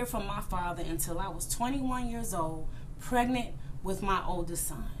not hear from my father until I was 21 years old, pregnant with my oldest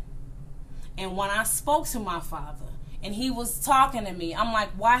son. And when I spoke to my father, and he was talking to me, I'm like,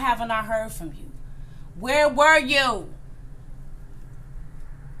 why haven't I heard from you? Where were you?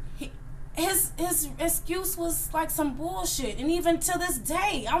 His excuse was like some bullshit. And even to this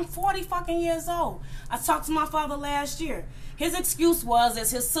day, I'm 40 fucking years old. I talked to my father last year. His excuse was that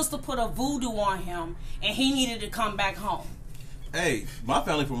his sister put a voodoo on him and he needed to come back home. Hey, my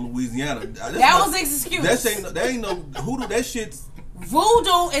family from Louisiana. That was his excuse. That ain't no hoodoo. That shit's...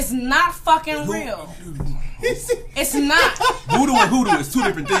 Voodoo is not fucking real. It's not. Voodoo and hoodoo is two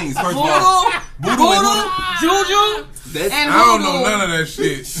different things. First voodoo, of all, voodoo and hoodoo. Juju, and I don't know none of that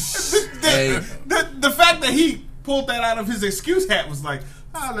shit. Hey. The fact that he pulled that out of his excuse hat was like,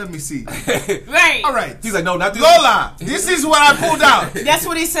 let me see. Right. All right. He's like, no, not this. Lola, this is what I pulled out. That's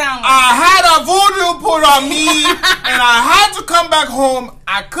what he sounded like. I had a voodoo put on me, and I had to come back home.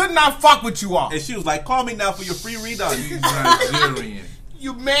 I could not fuck with you all. And she was like, call me now for your free read-on. He's Nigerian.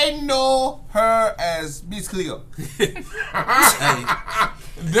 You may know her as Miss Cleo. Hey,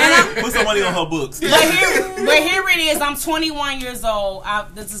 put some money on her books. But here it is. I'm 21 years old.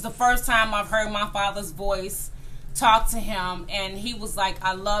 This is the first time I've heard my father's voice, talk to him, and he was like,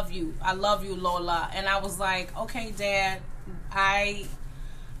 I love you, Lola. And I was like, okay, Dad, I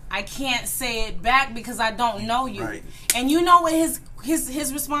can't say it back because I don't know you. Right. And you know what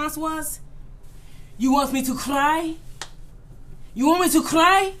his response was? You want me to cry? You want me to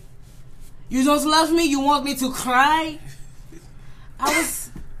cry? You don't love me? You want me to cry?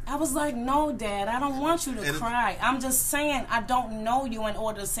 I was like, no, Dad, I don't want you to cry. I'm just saying I don't know you in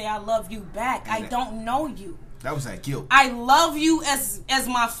order to say I love you back. I don't know you. That was that guilt. I love you as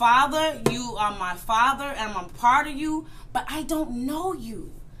my father. You are my father, and I'm a part of you, but I don't know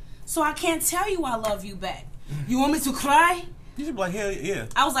you. So I can't tell you I love you back. You want me to cry? You should be like, hell yeah.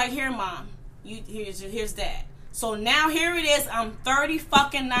 I was like, here, Mom. Here's Dad. So now here it is. I'm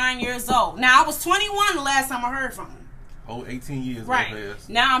 39 years old. Now I was 21 the last time I heard from him. Oh, 18 years. Right.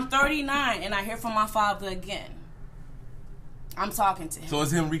 Now I'm 39 and I hear from my father again. I'm talking to him. So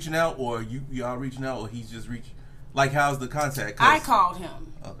is him reaching out, or y'all reaching out, or he's just reaching? Like, how's the contact? I called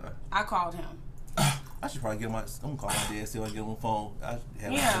him. Okay. I called him. I should probably I'm gonna call my dad, see if I can get him on the phone.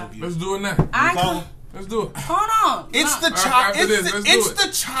 Let's do it now. Let's do it. Hold on. It's the child. It's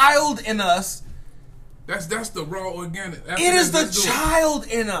the child in us. That's the raw organic. It is the child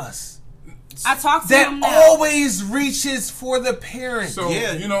in us. I talked to him that now. always reaches for the parent. So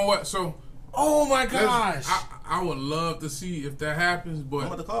yeah. You know what? So oh my gosh, I would love to see if that happens, but I'm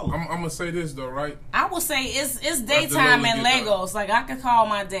gonna call him. I'm gonna say this though, right? I would say it's daytime in Lagos. Like I could call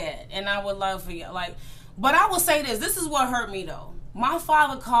my dad, and I would love for you. Like, but I will say this. This is what hurt me though. My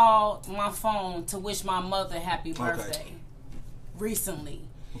father called my phone to wish my mother happy birthday. Recently,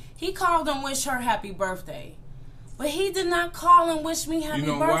 he called and wished her happy birthday, but he did not call and wish me happy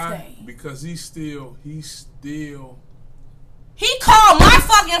birthday. Why? Because he still. He called my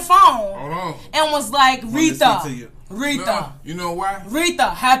fucking phone. Hold on. And was like, Rita. No, you know why?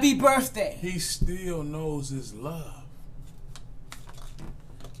 Rita, happy birthday. He still knows his love.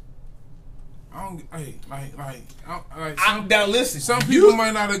 Now listen. Some people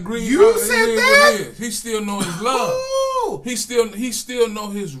might not agree. You said that. He still knows his love. Ooh. He still know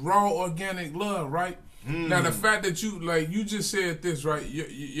his raw organic love, right? Now the fact that you just said this, right?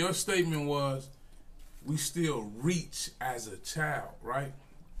 Your statement was, we still reach as a child, right?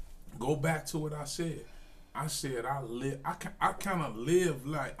 Go back to what I said. I said I kind of live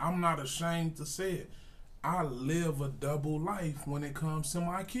like, I'm not ashamed to say it, I live a double life when it comes to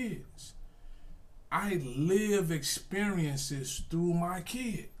my kids. I live experiences through my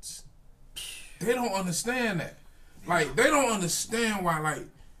kids. They don't understand that. Like, they don't understand why, like,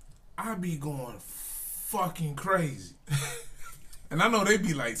 I be going fucking crazy. And I know they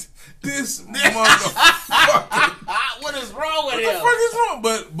be like, this motherfucker. What is wrong with What him? the fuck is wrong?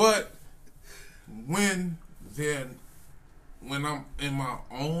 But when I'm in my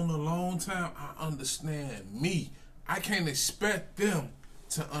own alone time, I understand me. I can't expect them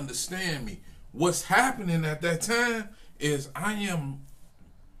to understand me. What's happening at that time is I am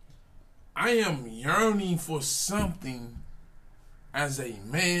yearning for something as a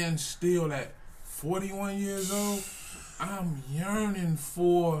man still at 41 years old. I'm yearning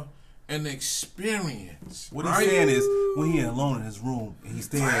for an experience. What he's saying is, when he's alone in his room and he's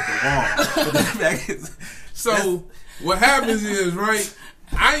staring at the wall. But the fact is, So what happens is, right,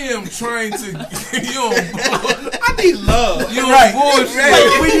 I am trying to I need love. you right, bullshit.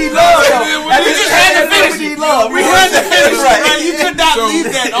 right, we need love. We just had to finish We it. need love. We had to finish it, Right. right? You could not So- leave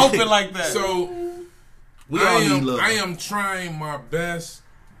that open like that. So We all need love. I am trying my best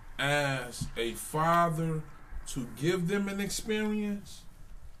as a father to give them an experience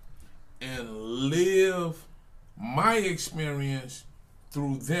and live my experience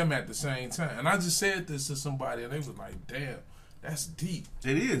through them at the same time. And I just said this to somebody and they was like, damn, that's deep.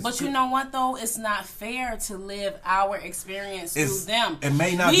 It is. But you know what though? It's not fair to live our experience It's- through them. it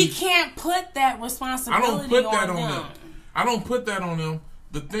may not we be- can't put that I responsibility don't put that on on them. them. I don't put that on them.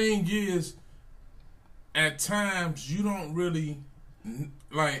 The thing is, at times you don't really,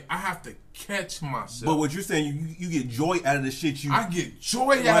 like, I have to catch myself. But what you're saying, you get joy out of the shit you. I get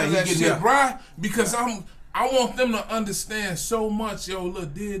joy out Right, of you that get shit, that. right? Because I want them to understand so much. Yo,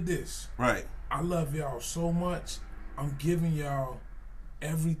 look, did this. Right. I love y'all so much. I'm giving y'all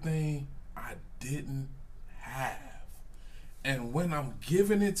everything I didn't have. And when I'm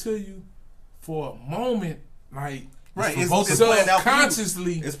giving it to you for a moment, like, Right. for both It's of us. playing out for you.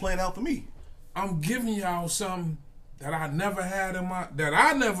 subconsciously, It's playing out for me. I'm giving y'all something that I never had that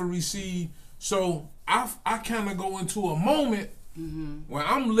I never received. So I kind of go into a moment where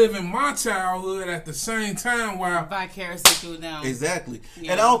I'm living my childhood at the same time while Vicariously through them. Exactly.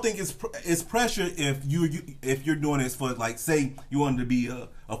 Yeah. And I don't think it's pressure if you're doing this for, like, say you wanted to be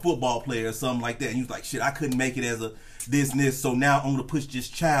a football player or something like that, and you're like, shit, I couldn't make it as a this, so now I'm gonna push this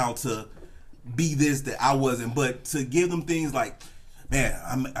child to be this that I wasn't. But to give them things like, man,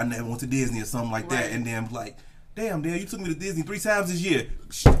 I never went to Disney or something like that, Right. and then like, damn, you took me to Disney 3 times this year.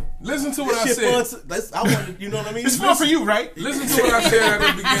 listen to what I This shit said. fun. I want, you know what I mean? it's fun for you, right? Listen to what I said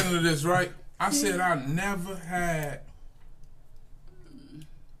at the beginning of this, right? I said I never had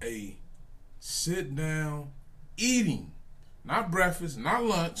a sit down eating, not breakfast, not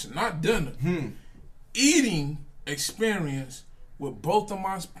lunch, not dinner, eating experience with both of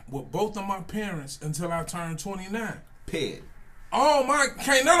my parents until I turned 29. Ped.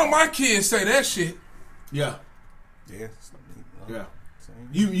 Can't none of my kids say that shit. Yeah. Yeah. Yeah.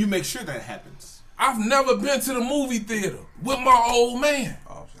 You make sure that happens. I've never been to the movie theater with my old man.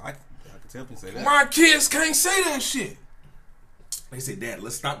 Oh, I can tell you say that. My kids can't say that shit. They say, Dad,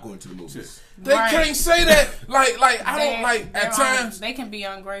 let's stop going to the movies. They Right. can't say that. Like I don't like at They're times. they can be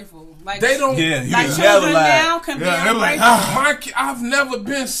ungrateful. Like They don't. Yeah, you Like can yell children loud. now can be Yeah, they're like, ungrateful. I've never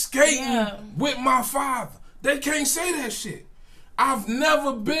been skating Yeah. with my father. They can't say that shit. I've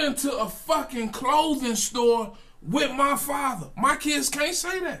never been to a fucking clothing store with my father. My kids can't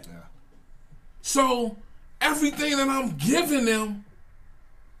say that. Yeah. So everything that I'm giving them,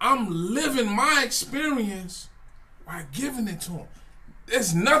 I'm living my experience by giving it to them.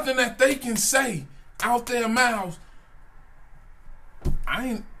 There's nothing that they can say out their mouths.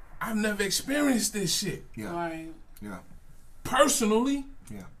 I've never experienced this shit. Yeah. Right. Yeah. Personally,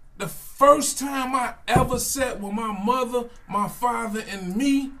 Yeah. the first time I ever sat with my mother, my father, and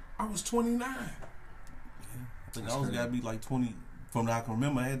me, I was 29. I think I was gotta be like 20. From what I can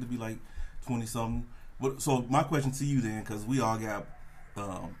remember, I had to be like 20 something. So my question to you then, because we all got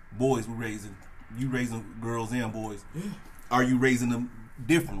boys. You raising girls and boys. Yeah. Are you raising them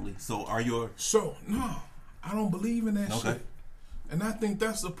differently? So So, no, I don't believe in that Okay. shit. And I think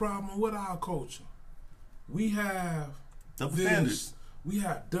that's the problem with our culture. We have double this- standards? We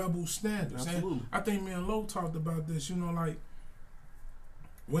have double standards. Absolutely. And I think me and Lo talked about this, like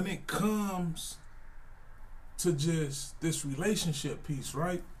when it comes to just this relationship piece,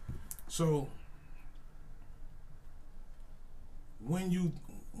 right? So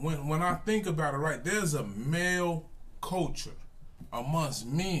when I think about it, right, there's a male culture amongst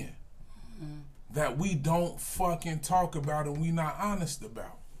men that we don't fucking talk about and we not honest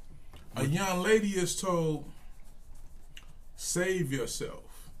about. A young lady is told, save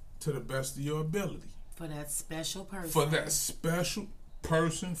yourself to the best of your ability. For that special person. For that special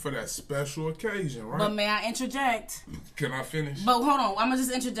person, for that special occasion, right? But may I interject? Can I finish? But hold on, I'm gonna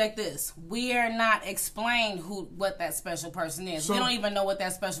just interject this. We are not explained what that special person is. So, we don't even know what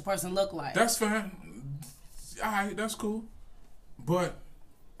that special person look like. That's fine. Alright, that's cool. But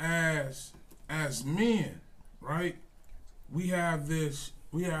as men, right? We have this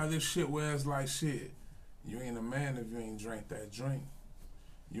shit where it's like, shit, you ain't a man if you ain't drank that drink.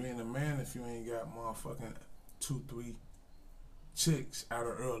 You ain't a man if you ain't got motherfucking 2-3 chicks at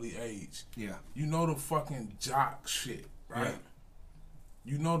an early age. Yeah. You know the fucking jock shit, right? Yeah.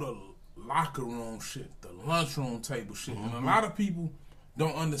 You know the locker room shit, the lunchroom table shit. And a lot of people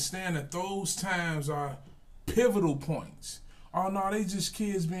don't understand that those times are pivotal points. Oh no, they just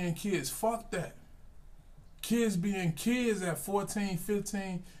kids being kids. Fuck that. Kids being kids at 14,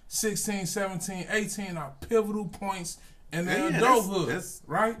 15, 16, 17, 18 are pivotal points in their adulthood. That's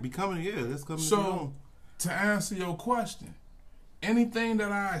right? that's coming to So, to answer your question, anything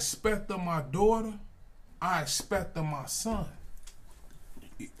that I expect of my daughter, I expect of my son.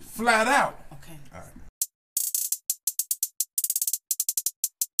 Flat out.